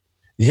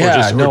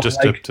 Yeah. Or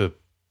just to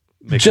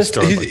make a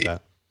start like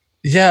that?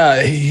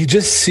 Yeah, he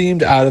just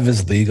seemed out of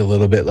his league a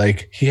little bit.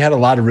 Like he had a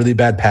lot of really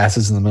bad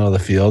passes in the middle of the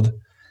field.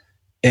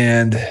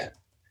 And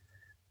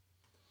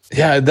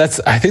yeah,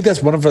 I think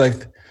that's one of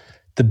like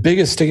the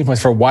biggest sticking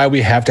points for why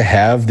we have to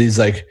have these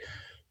like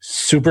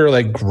super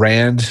like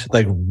grand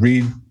like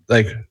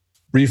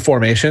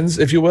reformations,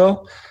 if you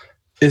will,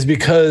 is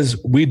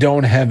because we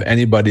don't have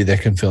anybody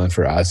that can fill in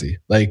for Ozzy.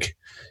 Like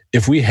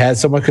if we had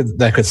someone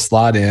that could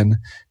slot in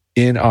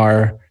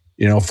our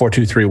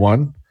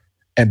 4-2-3-1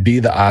 and be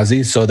the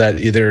Ozzy, so that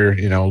either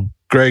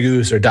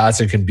Gregus or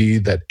Dotson can be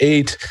that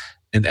 8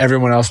 and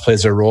everyone else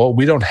plays their role.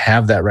 We don't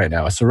have that right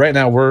now. So right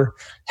now we're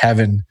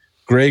having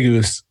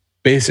Gregus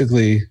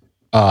basically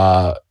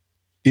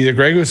either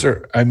Grey Goose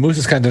or Moose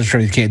is kind of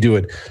demonstrating he can't do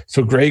it.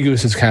 So Grey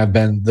Goose has kind of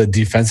been the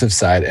defensive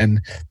side, and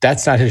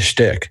that's not his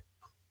shtick.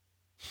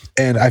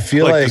 And I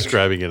feel like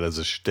describing it as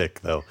a shtick,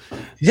 though.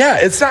 Yeah,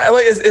 it's not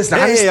like it's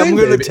not. Hey, his thing, I'm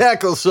going to baby.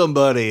 tackle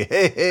somebody.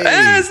 Hey,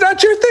 It's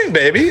not your thing,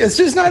 baby. It's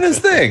just not his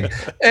thing.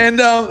 And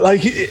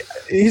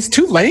he's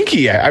too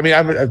lanky. I mean,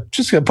 I'm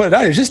just going to put it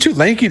out. He's just too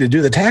lanky to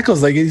do the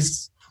tackles. Like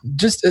he's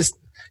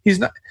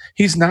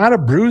not a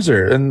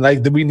bruiser, and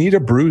like we need a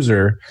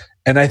bruiser.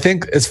 And I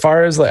think as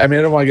far as I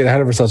don't want to get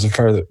ahead of ourselves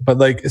but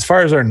like as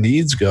far as our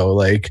needs go,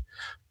 like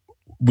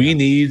we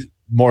need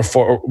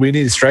we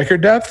need striker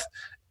depth,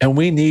 and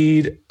we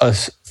need a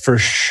for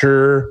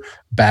sure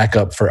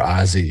backup for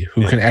Ozzy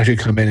who can actually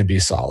come in and be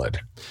solid.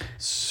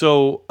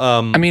 So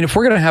I mean, if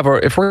we're gonna have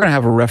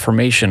a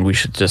reformation, we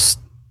should just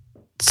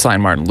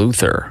sign Martin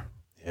Luther.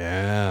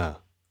 Yeah.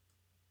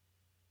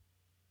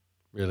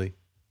 Really?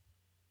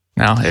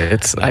 No,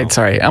 it's.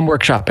 Sorry, I'm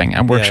workshopping.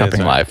 I'm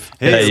workshopping live.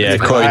 Yeah,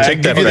 Corey,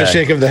 take that Give you the back.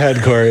 shake of the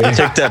head, Corey.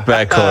 Take that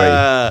back,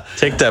 Corey.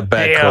 Take that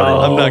back, Corey.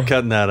 I'm not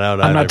cutting that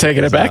out. I'm not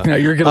taking it back. No,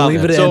 you're going to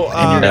leave it in.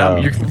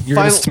 And you're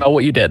going to smell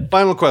what you did.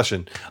 Final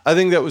question. I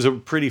think that was a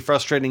pretty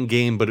frustrating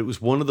game, but it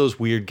was one of those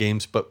weird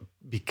games. But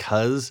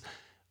because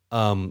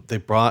they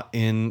brought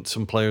in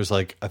some players,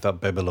 like I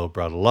thought Bebelo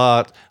brought a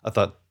lot. I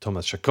thought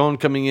Thomas Chacon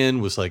coming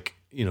in was like,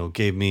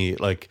 gave me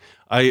like,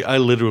 I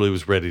literally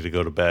was ready to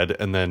go to bed,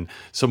 and then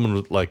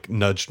someone like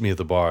nudged me at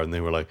the bar, and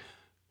they were like,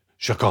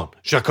 Chacon,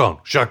 Chacon,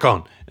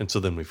 Chacon. And so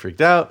then we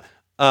freaked out.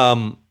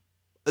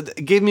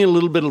 It gave me a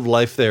little bit of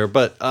life there,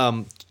 but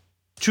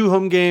 2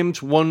 home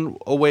games, 1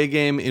 away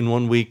game in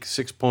 1 week,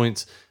 6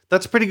 points.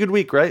 That's a pretty good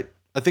week, right?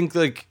 I think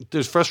like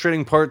there's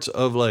frustrating parts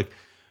of like,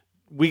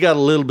 we got a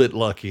little bit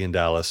lucky in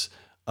Dallas.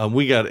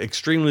 We got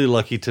extremely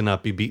lucky to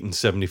not be beaten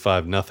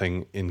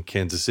 75-0 in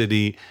Kansas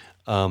City,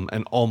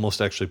 and almost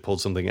actually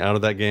pulled something out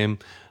of that game.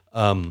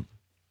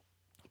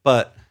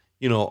 But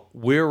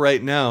we're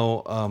right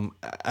now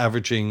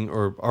averaging,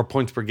 or our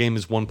points per game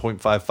is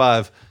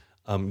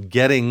 1.55.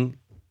 Getting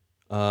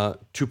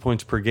 2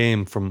 points per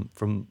game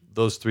from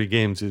those 3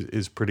 games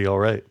is pretty all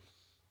right.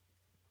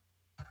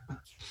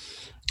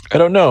 I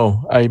don't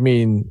know. I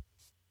mean,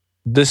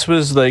 this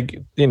was like,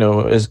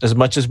 as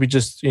much as we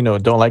just,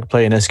 don't like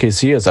playing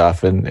SKC as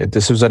often,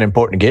 this was an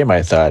important game,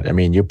 I thought. I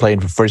mean, you're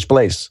playing for first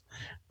place,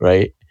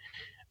 right?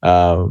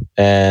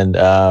 And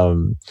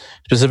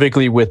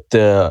specifically with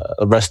the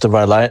rest of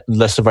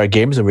our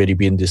games already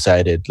being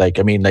decided,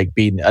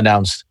 being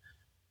announced.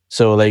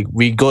 So like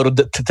we go to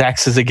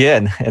Texas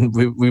again, and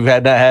we've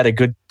not had a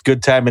good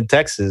time in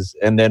Texas,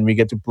 and then we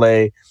get to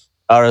play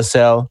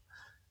RSL.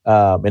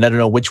 And I don't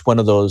know which one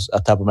of those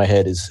off the top of my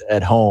head is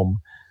at home.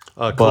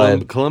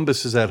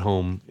 Columbus is at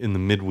home in the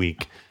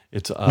midweek.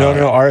 It's no.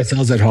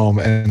 RSL's at home,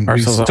 and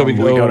we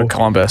go to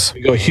Columbus.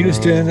 We go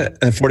Houston,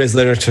 and 4 days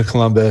later to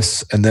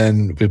Columbus, and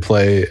then we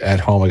play at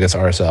home against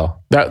RSL.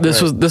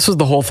 This was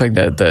the whole thing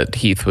that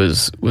Heath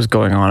was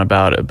going on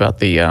about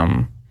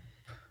the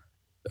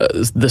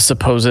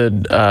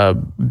supposed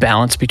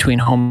balance between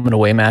home and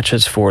away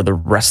matches for the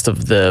rest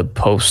of the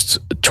post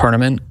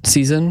tournament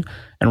season,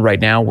 and right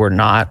now we're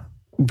not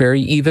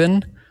very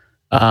even.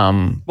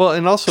 Well,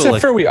 and also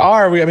except for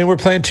we're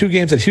playing 2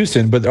 games at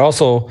Houston, but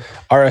also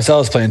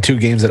RSL is playing 2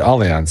 games at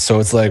Allianz. So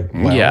it's like,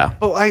 well, yeah.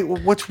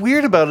 What's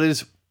weird about it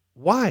is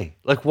why?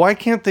 Like, why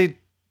can't they?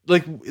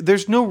 Like,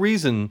 there's no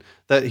reason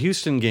that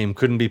Houston game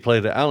couldn't be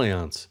played at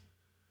Allianz.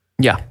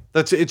 Yeah,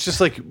 it's just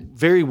like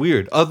very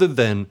weird. Other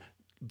than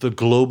the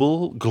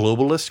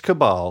globalist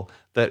cabal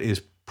that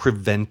is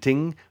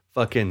preventing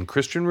fucking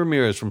Christian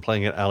Ramirez from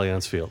playing at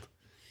Allianz Field.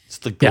 It's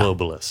the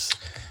globalists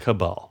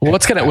cabal. Well,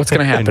 what's gonna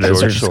happen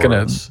is they're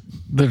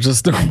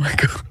just oh my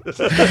god.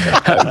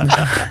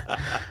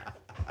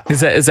 Is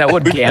that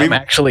what GAM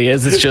actually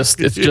is? It's just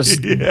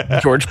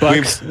George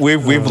Bucks.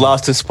 We've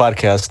lost this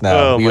podcast now.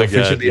 Oh we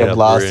officially have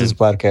lost this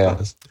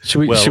podcast.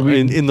 Should we?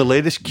 In the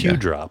latest Q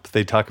drop,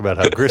 they talk about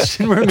how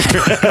Christian Ramirez.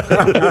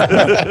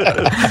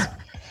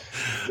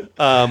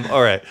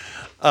 All right.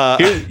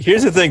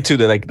 Here's the thing too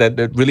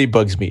that really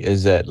bugs me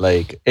is that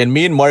and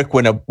me and Mark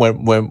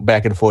went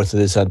back and forth to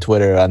this on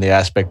Twitter on the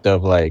aspect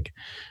of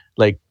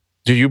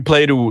do you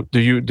play to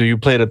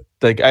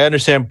I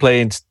understand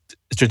playing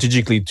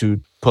strategically to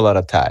pull out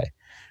a tie,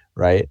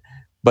 right?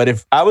 But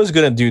if I was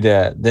gonna do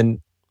that, then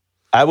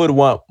I would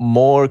want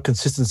more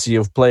consistency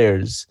of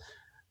players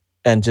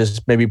and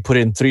just maybe put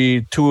in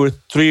 3 or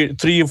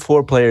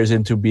 4 players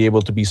in to be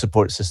able to be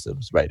support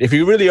systems, right? If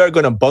you really are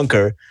gonna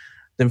bunker,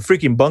 then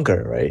freaking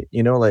bunker, right?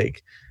 We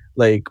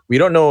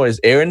don't know, is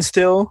Aaron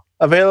still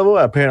available?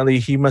 Apparently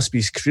he must be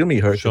extremely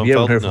hurt.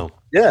 No.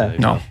 Yeah.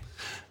 No.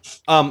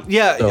 So,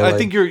 I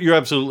think you're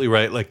absolutely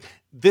right. Like,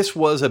 this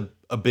was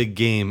a big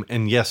game,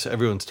 and yes,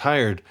 everyone's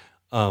tired.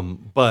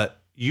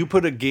 But you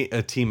put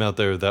a team out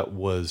there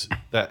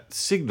that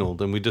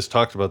signaled, and we just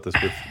talked about this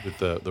with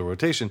the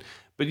rotation,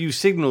 but you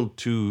signaled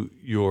to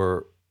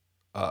your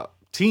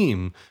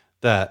team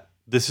that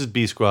this is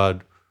B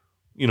Squad.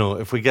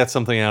 If we get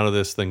something out of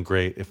this, then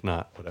great. If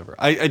not, whatever.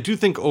 I do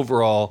think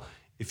overall,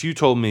 if you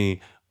told me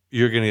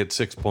you're going to get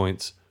 6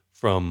 points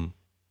from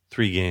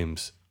 3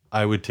 games,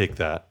 I would take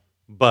that.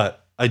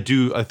 But I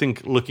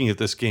think looking at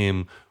this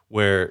game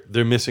where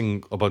they're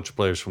missing a bunch of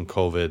players from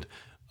COVID,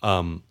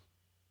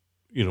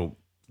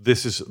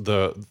 this is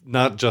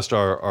not just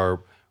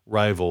our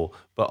rival,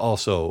 but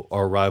also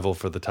our rival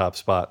for the top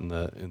spot in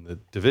the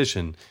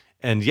division.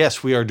 And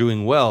yes, we are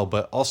doing well,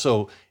 but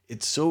also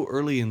it's so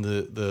early in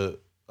the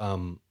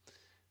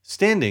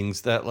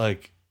standings that we're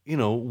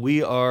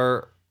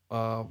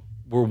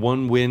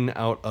 1 win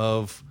out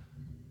of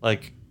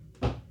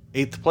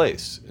 8th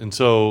place, and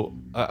so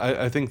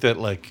I think that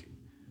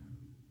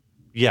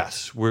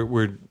yes,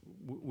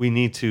 we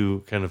need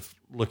to kind of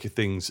look at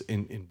things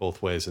in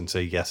both ways and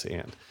say yes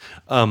and.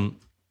 I'm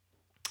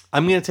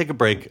going to take a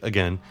break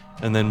again,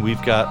 and then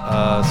we've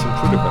got some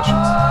Twitter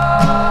questions.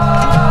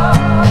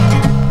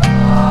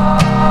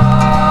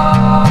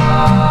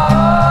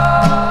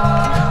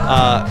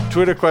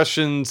 Twitter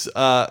questions.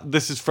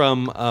 This is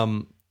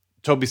from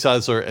Toby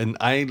Seisler, and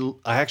I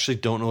actually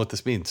don't know what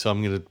this means, so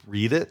I'm going to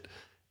read it,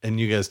 and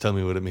you guys tell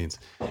me what it means.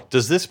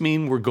 Does this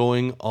mean we're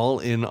going all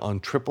in on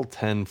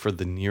 10 for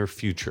the near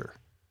future?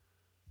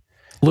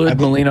 Fluid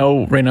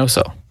Molino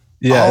Reynoso.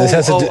 Yeah, this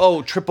has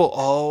triple.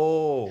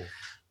 Oh,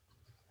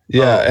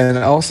 yeah, and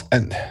also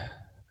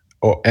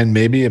and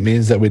maybe it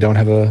means that we don't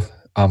have a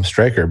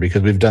striker,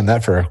 because we've done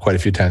that for quite a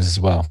few times as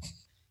well.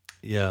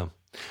 Yeah,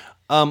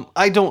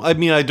 I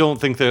don't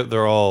think that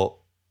they're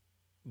all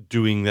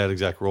doing that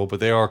exact role, but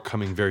they are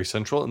coming very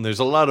central, and there's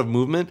a lot of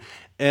movement,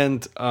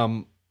 and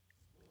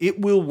it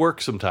will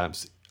work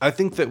sometimes. I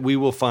think that we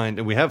will find,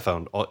 and we have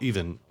found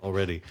even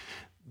already,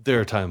 there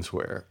are times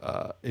where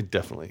it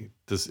definitely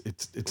does.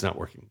 It's not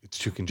working. It's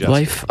too congested.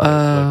 Life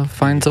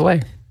finds a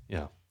way.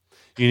 Yeah,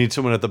 you need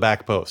someone at the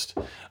back post.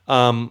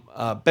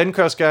 Ben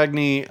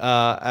Cross-Gagny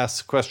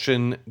asks a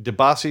question: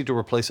 Debasi to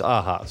replace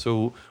Aha.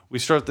 So we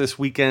start this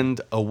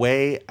weekend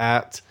away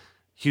at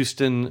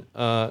Houston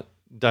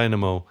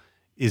Dynamo.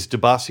 Is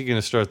Debasi going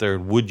to start there,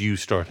 and would you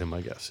start him?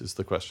 I guess is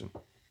the question.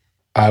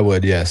 I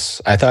would, yes.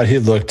 I thought he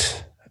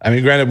looked. I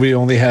mean, granted, we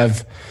only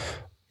have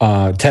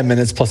 10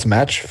 minutes plus a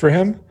match for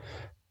him.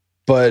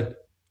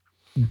 But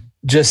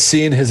just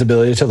seeing his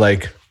ability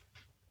to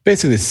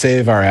basically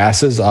save our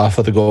asses off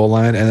of the goal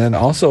line. And then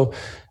also,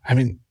 I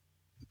mean,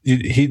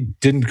 he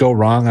didn't go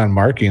wrong on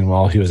marking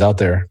while he was out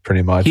there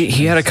pretty much.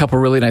 He had a couple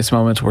really nice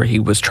moments where he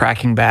was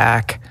tracking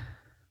back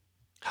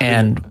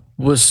and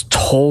was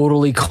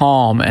totally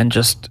calm and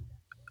just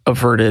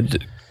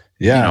averted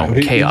chaos.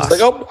 He was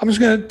like, I'm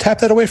just going to tap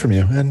that away from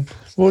you. And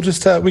we'll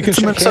just, we can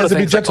shake hands and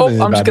be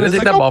gentlemen. I'm just going to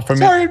take that ball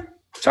from you.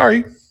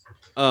 Sorry.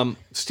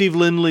 Steve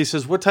Lindley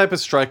says, what type of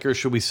striker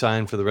should we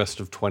sign for the rest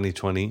of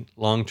 2020?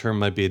 Long-term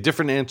might be a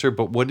different answer,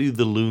 but what do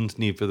the Loons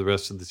need for the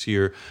rest of this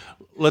year?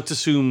 Let's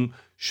assume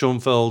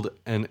Schoenfeld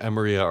and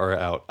Emeria are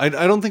out. I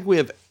don't think we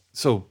have,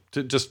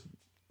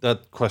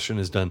 that question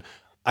is done.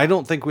 I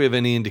don't think we have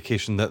any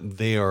indication that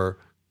they are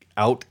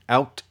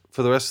out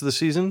for the rest of the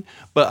season,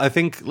 but I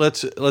think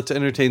let's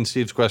entertain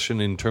Steve's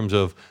question in terms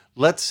of,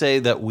 let's say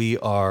that we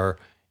are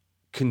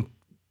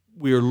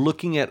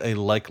looking at a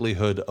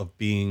likelihood of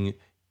being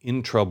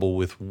in trouble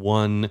with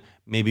one,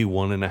 maybe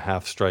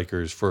 1.5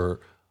 strikers for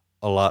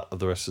a lot of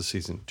the rest of the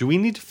season. Do we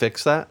need to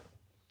fix that?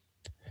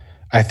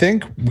 I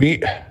think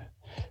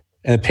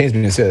and it pains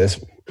me to say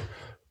this,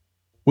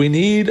 we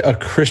need a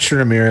Christian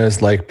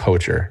Ramirez-like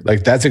poacher.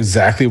 That's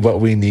exactly what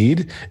we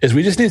need, is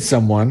we just need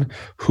someone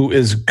who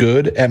is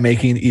good at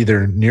making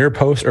either near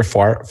post or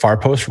far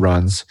post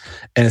runs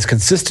and is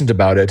consistent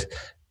about it,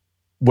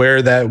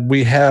 where that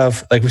we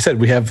have, like we said,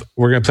 we're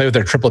going to play with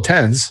our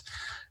 10s.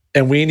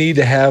 And we need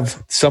to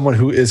have someone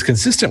who is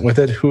consistent with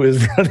it, who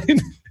is running,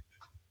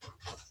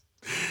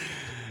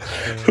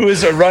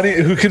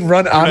 who can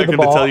run onto the ball. I'm not going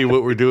to tell you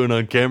what we're doing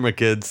on camera,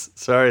 kids.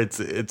 Sorry, it's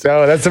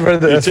no.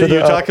 You're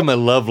talking my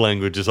love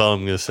language. Is all I'm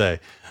going to say.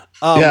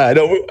 I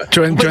know.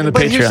 Join the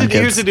Patreon.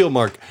 Here's the deal,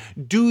 Mark.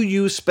 Do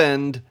you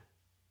spend?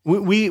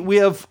 We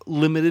have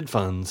limited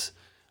funds.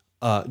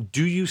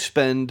 Do you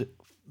spend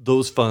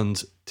those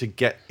funds to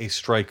get a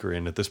striker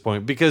in at this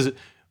point? Because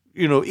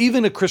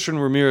even a Christian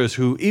Ramirez,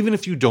 who, even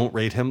if you don't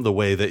rate him the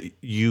way that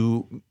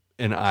you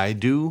and I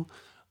do,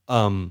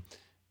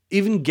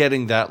 even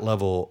getting that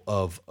level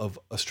of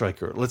a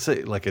striker, let's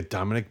say like a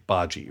Dominic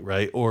Baji,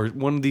 right? Or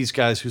one of these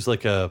guys who's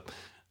like they've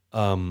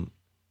been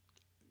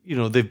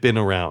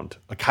around,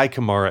 a Kai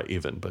Kamara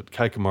even, but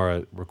Kai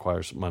Kamara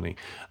requires money.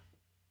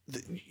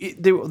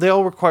 They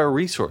all require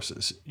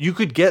resources. You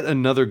could get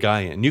another guy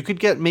in. You could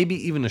get maybe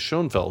even a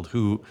Schoenfeld,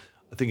 who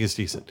I think is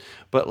decent,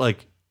 but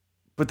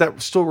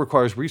that still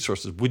requires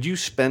resources. Would you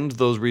spend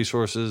those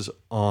resources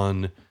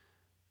on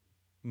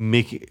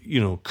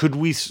making, could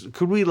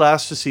we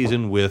last a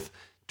season with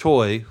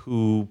Toy,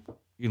 who,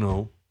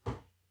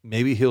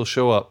 maybe he'll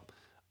show up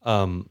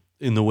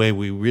in the way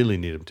we really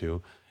need him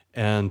to,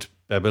 and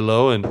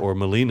Bebelo or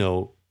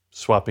Molino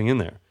swapping in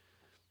there?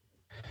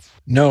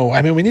 No,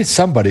 I mean, we need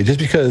somebody, just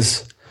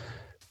because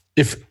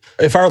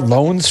if our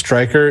lone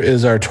striker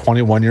is our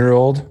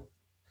 21-year-old,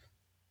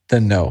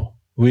 then no,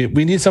 we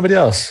need somebody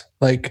else.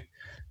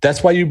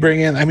 That's why you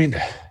bring in, I mean,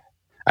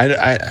 I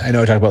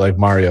know I talk about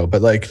Mario,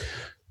 but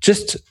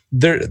just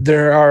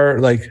there are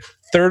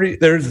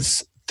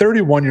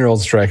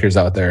 31-year-old strikers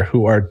out there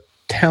who are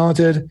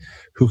talented,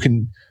 who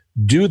can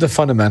do the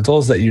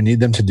fundamentals that you need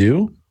them to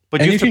do.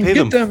 But you have to pay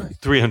them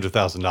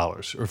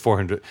 $300,000 or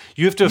 $400,000.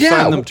 You have to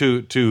assign them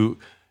to.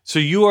 So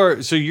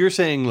you're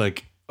saying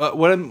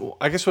what I'm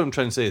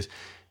trying to say is,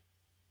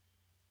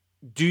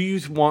 do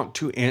you want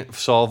to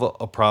solve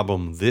a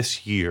problem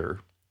this year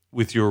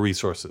with your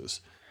resources?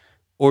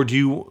 Or do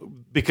you,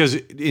 because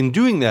in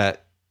doing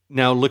that,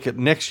 now look at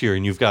next year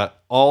and you've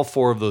got all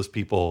 4 of those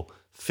people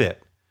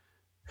fit.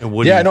 And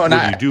what do you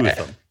do with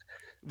them?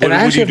 What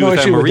would you do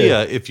with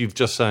Maria if you've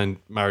just signed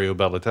Mario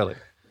Balotelli?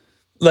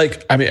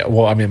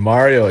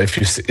 Mario, if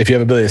you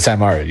have ability to sign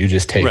Mario, you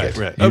just take it.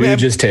 Right. You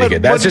just take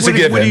it. That's just a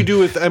given. What do you do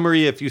with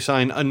Emery if you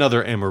sign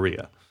another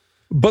Emeria?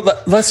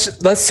 But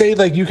let's say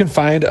like you can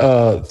find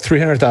a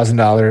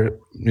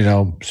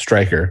 $300,000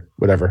 striker,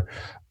 whatever.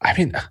 I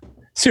mean,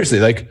 seriously,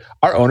 like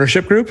our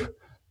ownership group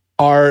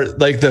are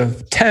like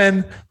the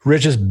 10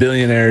 richest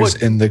billionaires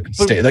in the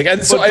state. Like,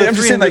 and so I'm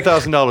just saying, like,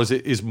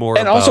 $300,000 is more.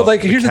 And also,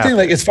 like, here's the thing: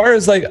 like, as far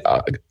as like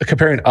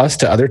comparing us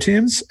to other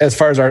teams, as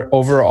far as our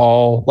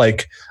overall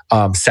like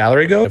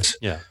salary goes,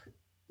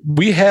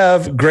 we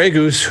have Grey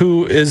Goose,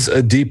 who is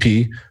a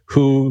DP,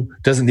 who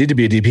doesn't need to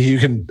be a DP. You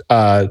can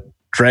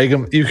drag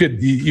him. You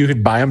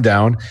could buy him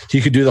down.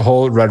 He could do the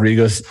whole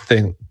Rodrigo's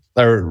thing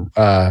or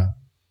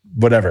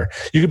whatever.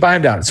 You could buy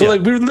him down. So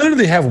like we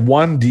literally have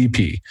one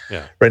DP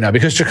right now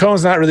because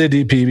Chacon's not really a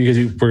DP because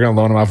we're going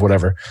to loan him off,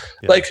 whatever.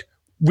 Yeah. Like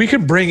we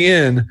could bring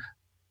in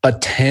a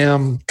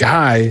TAM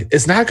guy.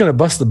 It's not going to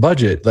bust the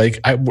budget. Like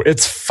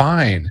it's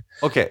fine.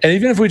 Okay. And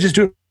even if we just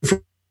do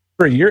it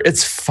for a year,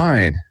 it's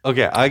fine.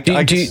 Okay.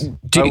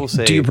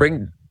 Do you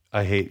bring?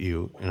 I hate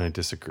you and I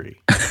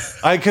disagree.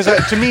 Because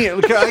to me,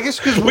 I guess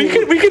because we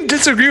can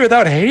disagree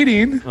without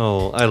hating.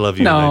 Oh, I love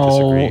you and I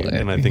disagree,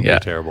 and I think you're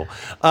terrible.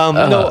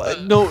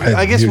 No.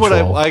 I guess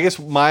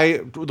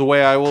the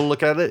way I will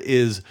look at it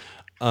is,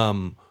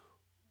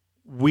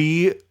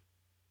 we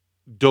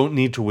don't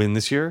need to win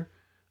this year,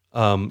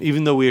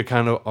 even though we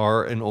kind of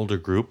are an older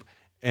group,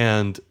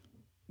 and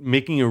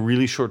making a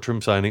really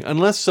short-term signing,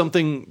 unless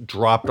something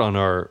dropped on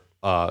our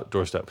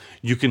doorstep,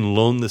 you can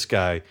loan this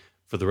guy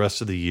for the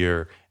rest of the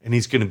year, and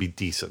he's going to be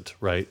decent,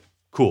 right?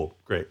 Cool,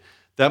 great.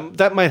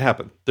 That might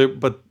happen,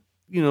 but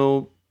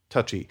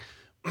touchy.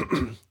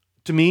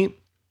 To me,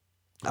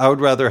 I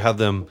would rather have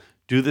them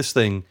do this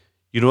thing.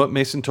 You know what,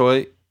 Mason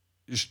Toy,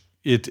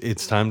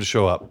 it's time to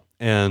show up,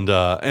 and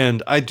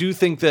I do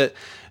think that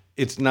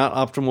it's not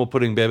optimal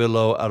putting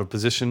Bebelo out of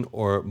position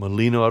or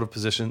Molino out of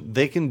position.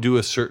 They can do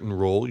a certain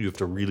role. You have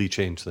to really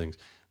change things.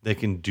 They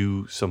can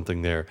do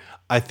something there.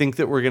 I think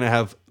that we're going to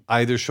have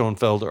either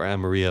Schoenfeld or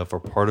Amaria for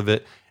part of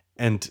it,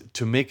 and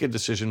to make a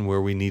decision where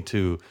we need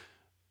to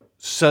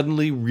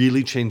suddenly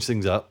really change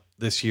things up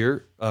this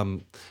year,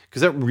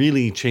 because that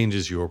really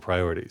changes your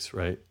priorities,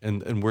 right?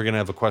 And we're going to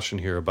have a question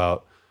here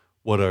about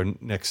what our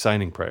next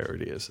signing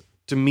priority is.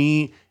 To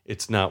me,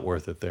 it's not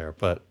worth it there.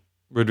 But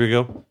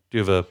Rodrigo, do you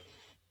have a...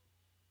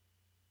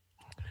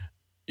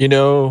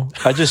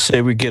 I just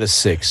say we get a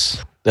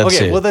 6.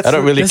 That's it. Well, I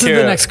don't really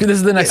care. This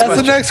is the next That's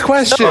question. the next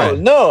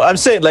question. No, I'm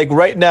saying like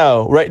right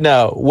now,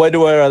 what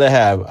do I rather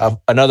have?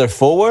 Another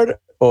forward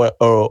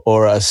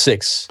or a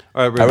 6?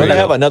 All right, I'd rather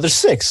have another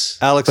 6.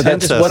 Alex, but I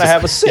just want to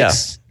have a 6.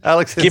 Yeah.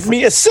 Alex, give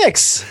me a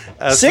 6.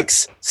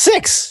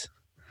 6.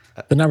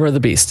 The number of the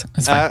beast.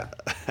 That's fine.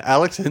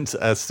 Alex Hintz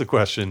asks the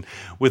question: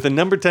 with a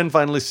number 10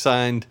 finally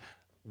signed,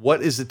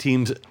 what is the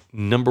team's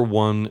number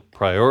one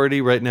priority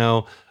right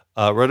now?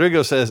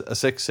 Rodrigo says a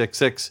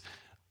 666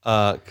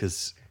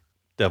 because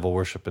devil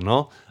worship and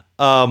all.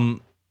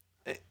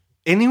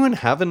 Anyone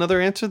have another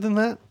answer than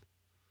that?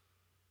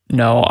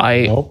 No,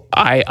 I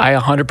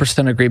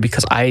 100% agree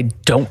because I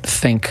don't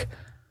think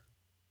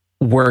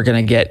we're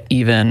going to get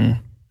even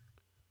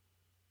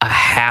a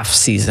half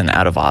season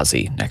out of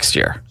Ozzy next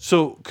year.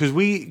 So,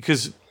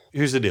 because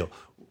here's the deal.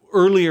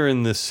 Earlier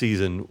in this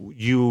season,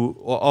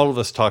 all of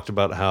us talked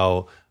about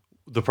how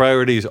the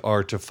priorities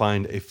are to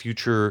find a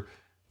future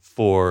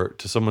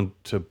to someone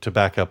to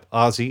back up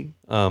Ozzy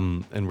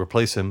and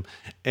replace him,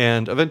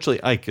 and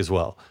eventually Ike as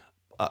well.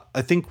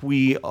 I think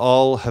we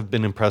all have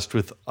been impressed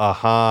with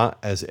Aha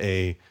as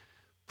a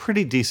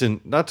pretty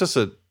decent, not just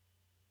a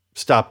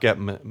stopgap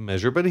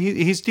measure, but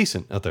he's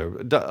decent out there.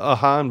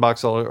 Aha and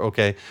Boxall are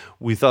okay.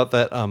 We thought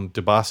that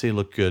Debasi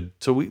looked good.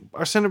 So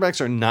our center backs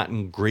are not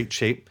in great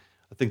shape.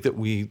 I think that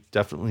we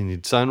definitely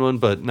need to sign one,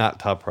 but not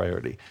top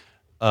priority.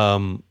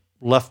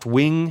 Left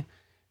wing,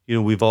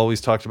 we've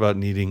always talked about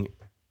needing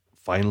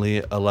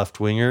finally a left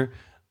winger.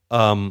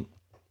 That's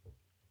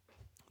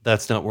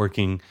not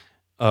working.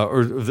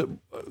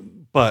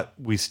 But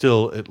we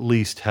still at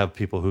least have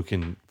people who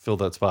can fill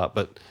that spot.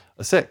 But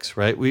a 6,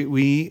 right?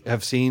 We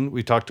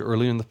talked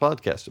earlier in the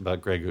podcast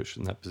about Greg Goose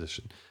in that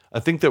position.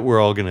 I think that we're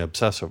all going to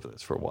obsess over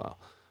this for a while.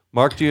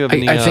 Mark, do you have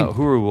any?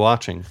 Who are we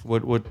watching?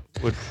 What?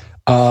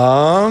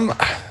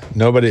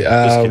 Nobody. You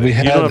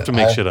don't have to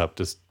make shit up.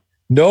 Just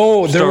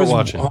there was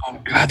watching.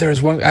 Oh God, there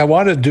was one. I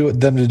wanted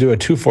them to do a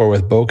 2-4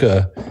 with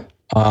Boca.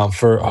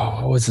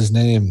 What was his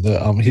name?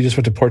 He just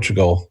went to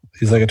Portugal.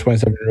 He's like a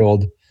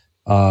 27-year-old.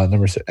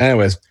 Number 6.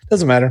 Anyways,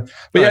 doesn't matter.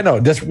 But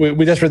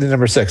we just really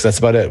number 6. That's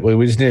about it.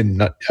 We just need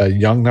a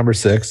young number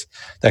 6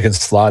 that can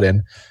slot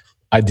in.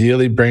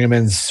 Ideally, bring him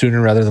in sooner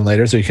rather than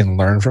later so he can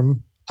learn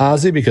from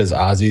Ozzy, because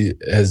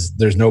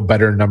there's no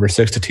better number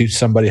 6 to teach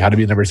somebody how to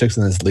be number 6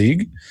 in this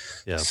league.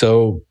 Yeah.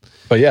 So,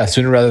 but yeah,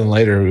 sooner rather than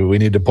later, we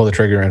need to pull the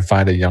trigger and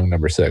find a young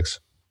number 6.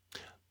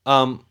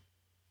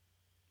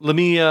 Let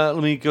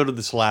me go to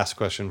this last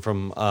question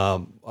from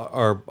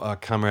our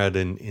comrade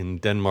in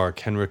Denmark,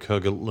 Henrik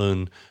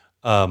Høgelund.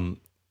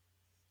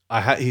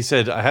 He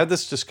said, I had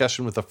this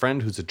discussion with a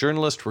friend who's a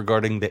journalist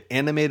regarding the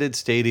animated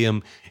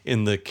stadium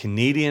in the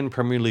Canadian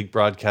Premier League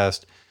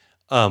broadcast.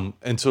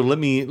 And so let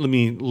me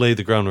lay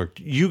the groundwork.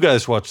 You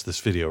guys watched this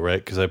video,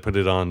 right? Because I put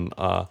it on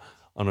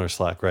our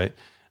Slack, right?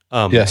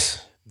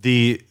 Yes.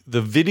 The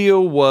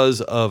video was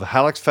of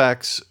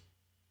Halifax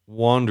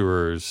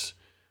Wanderers,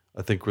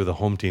 I think were the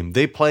home team.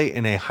 They play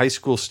in a high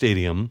school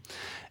stadium,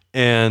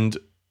 and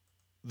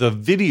the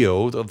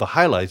video of the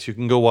highlights, you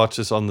can go watch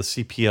this on the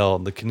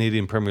CPL, the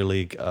Canadian Premier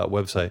League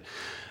website.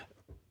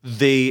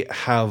 They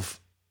have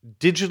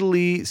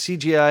digitally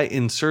CGI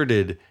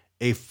inserted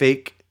a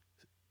fake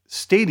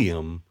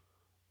stadium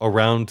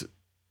around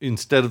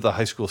instead of the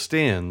high school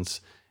stands.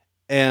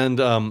 And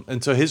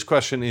so his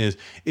question is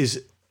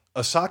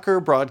a soccer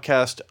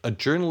broadcast a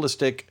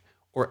journalistic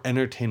or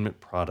entertainment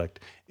product?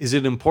 Is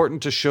it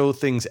important to show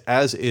things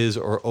as is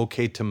or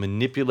okay to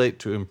manipulate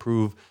to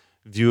improve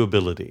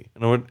viewability?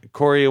 And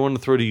Corey, I want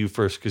to throw to you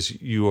first because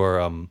you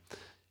are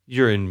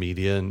you're in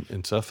media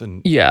and stuff.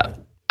 And yeah,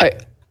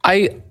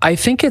 I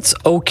think it's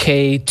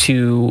okay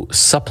to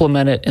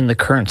supplement it in the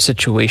current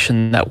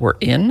situation that we're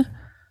in.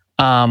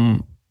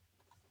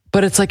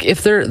 But it's like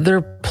if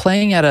they're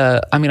playing at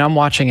I'm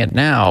watching it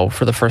now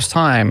for the first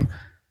time.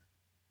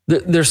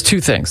 There's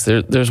two things.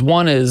 There's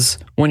one is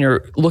when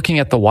you're looking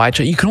at the wide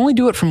shot, you can only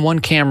do it from one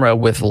camera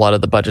with a lot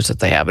of the budgets that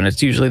they have, and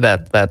it's usually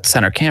that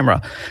center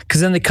camera.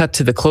 Because then they cut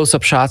to the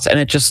close-up shots, and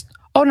it just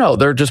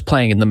they're just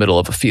playing in the middle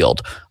of a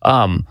field.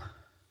 I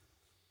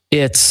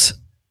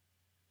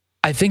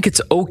think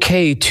it's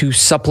okay to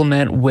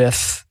supplement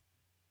with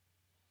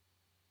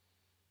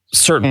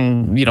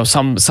certain,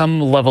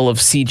 some level of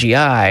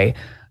CGI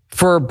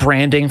for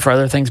branding, for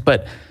other things,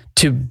 but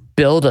to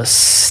build a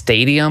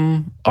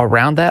stadium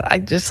around that, I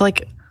just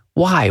like,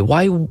 why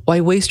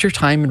waste your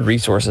time and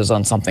resources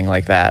on something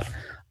like that?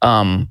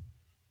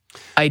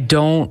 I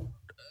don't,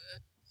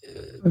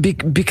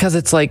 because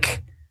it's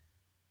like,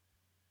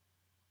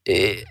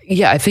 I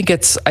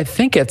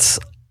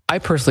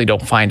personally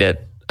don't find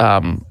it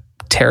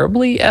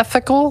terribly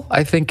ethical.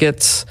 I think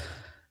it's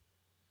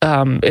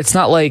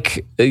not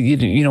like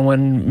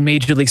when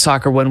Major League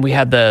Soccer, when we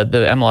had the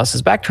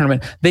MLS's back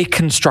tournament, they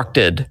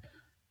constructed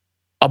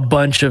a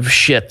bunch of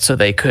shit so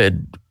they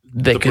could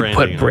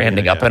put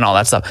branding up and all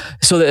that stuff.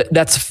 So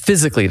that's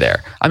physically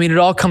there. I mean, it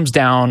all comes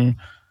down.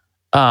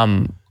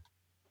 But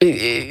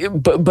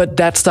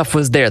that stuff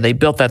was there. They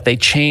built that. They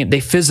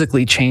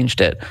physically changed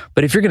it.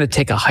 But if you're going to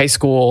take a high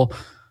school,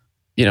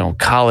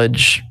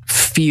 college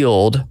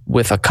field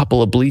with a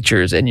couple of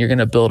bleachers and you're going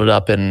to build it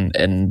up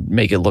and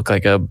make it look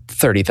like a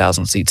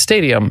 30,000 seat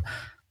stadium,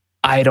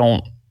 I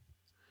don't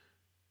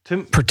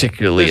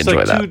particularly enjoy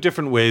that. There's two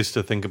different ways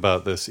to think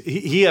about this.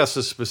 He asked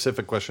a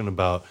specific question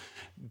about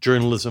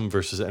journalism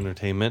versus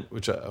entertainment,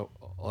 which I'll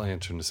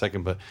answer in a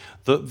second. But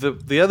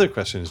the other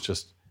question is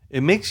just,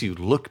 it makes you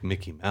look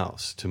Mickey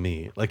Mouse to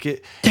me. Like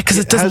because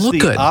it doesn't look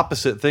good.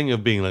 Opposite thing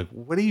of being like,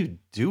 what are you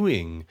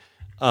doing?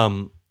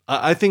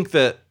 I think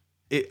that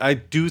I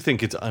do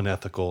think it's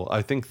unethical.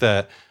 I think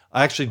that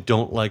I actually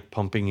don't like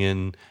pumping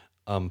in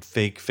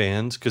fake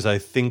fans because I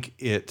think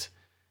it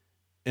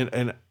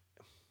and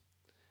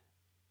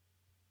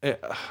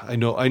I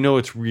know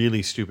it's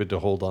really stupid to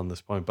hold on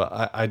this point,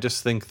 but I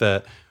just think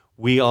that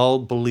we all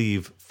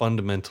believe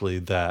fundamentally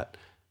that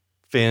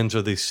fans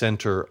are the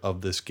center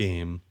of this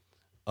game,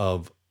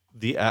 of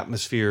the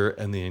atmosphere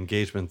and the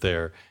engagement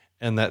there,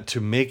 and that to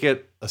make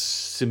it a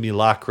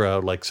simulacra,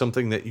 like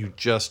something that you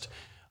just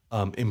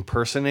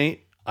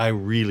impersonate, I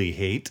really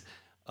hate.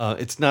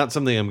 It's not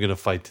something I'm going to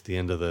fight to the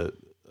end of the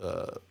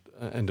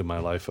end of my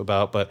life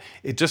about, but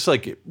it just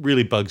it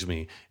really bugs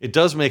me. It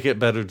does make it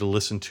better to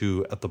listen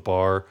to at the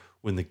bar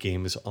when the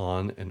game is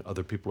on and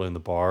other people are in the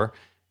bar.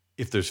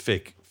 If there's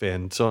fake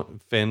fan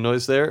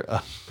noise there,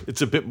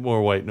 it's a bit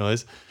more white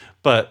noise.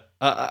 But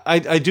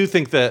I do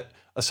think that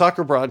a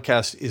soccer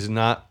broadcast it's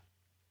not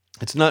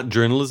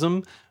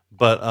journalism,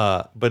 but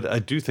I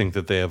do think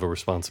that they have a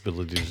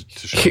responsibility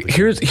to show.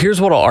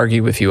 Here's what I'll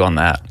argue with you on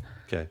that.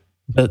 Okay.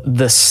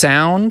 The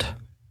sound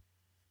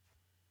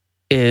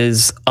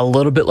is a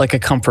little bit like a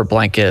comfort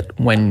blanket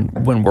when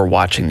we're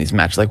watching these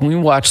matches. Like when we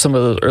watched some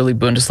of those early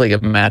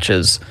Bundesliga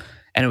matches,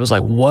 and it was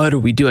like, what are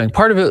we doing?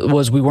 Part of it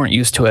was we weren't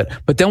used to it.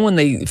 But then when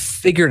they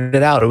figured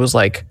it out, it was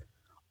like,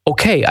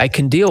 okay, I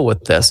can deal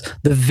with this.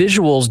 The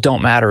visuals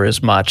don't matter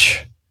as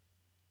much.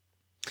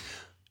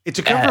 It's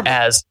a comfort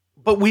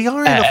but we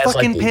are in a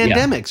fucking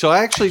pandemic, so I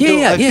actually don't.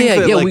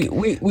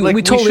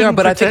 We totally are.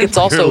 But I think it's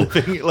also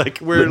but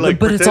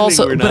it's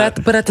also,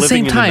 but at the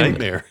same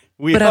time, at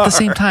the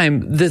same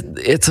time,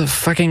 it's a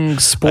fucking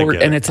sport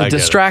and it's a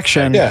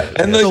distraction. Yeah,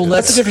 and so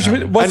that's the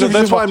difference.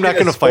 That's why I'm not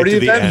going to fight to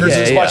the end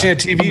versus watching a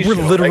TV show.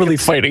 We're literally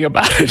fighting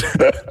about it.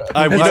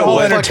 I will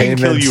fucking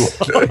kill you.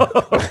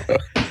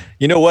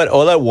 You know what?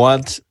 All I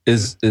want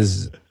is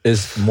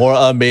more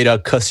Almeida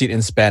cussing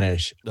in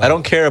Spanish. No. I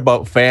don't care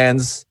about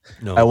fans.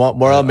 No, I want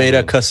more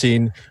Almeida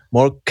cussing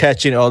more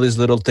catching all these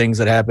little things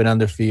that happen on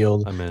the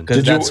field.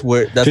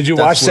 Did you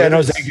watch San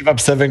Jose give up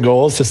 7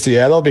 goals to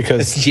Seattle?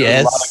 Because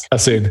yes,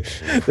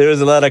 there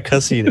was a lot of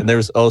cussing, and there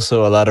was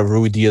also a lot of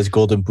Rui Diaz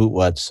Golden Boot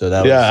watch. So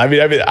that I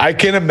mean, I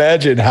can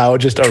imagine how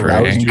just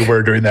aroused you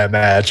were during that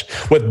match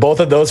with both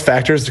of those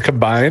factors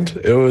combined.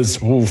 It was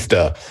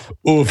oofda.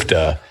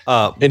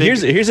 And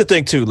here's the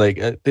thing too, like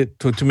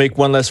to make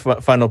one last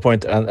final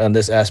point on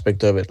this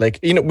aspect of it. Like,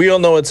 we all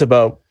know it's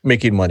about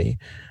making money,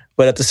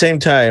 but at the same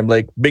time,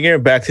 like bringing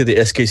it back to the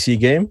SKC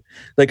game,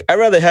 like I'd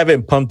rather have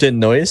it pumped in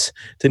noise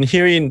than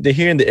hearing the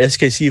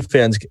SKC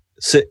fans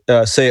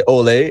say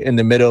 "ole" in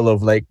the middle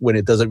of like when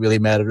it doesn't really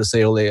matter to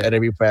say "ole" at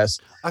every pass.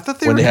 I thought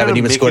they haven't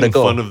even scored a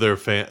goal. Fun of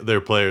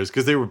their players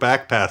because they were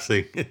back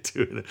passing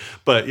into it.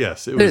 But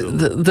yes, it was.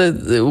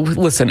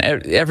 Listen,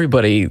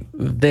 everybody,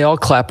 they all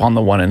clap on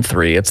the 1 and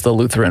 3. It's the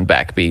Lutheran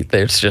backbeat.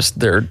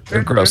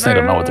 They're gross. They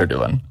don't know what they're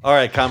doing. All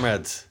right,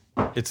 comrades,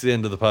 it's the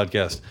end of the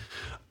podcast.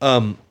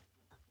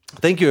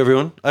 Thank you,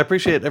 everyone. I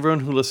appreciate everyone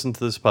who listened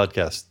to this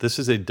podcast. This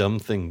is a dumb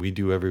thing we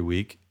do every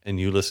week,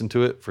 and you listen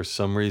to it for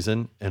some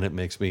reason, and it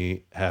makes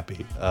me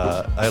happy.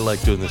 I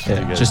like doing this with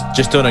you guys.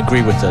 Just don't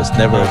agree with us.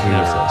 Never agree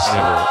with us.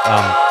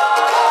 Never.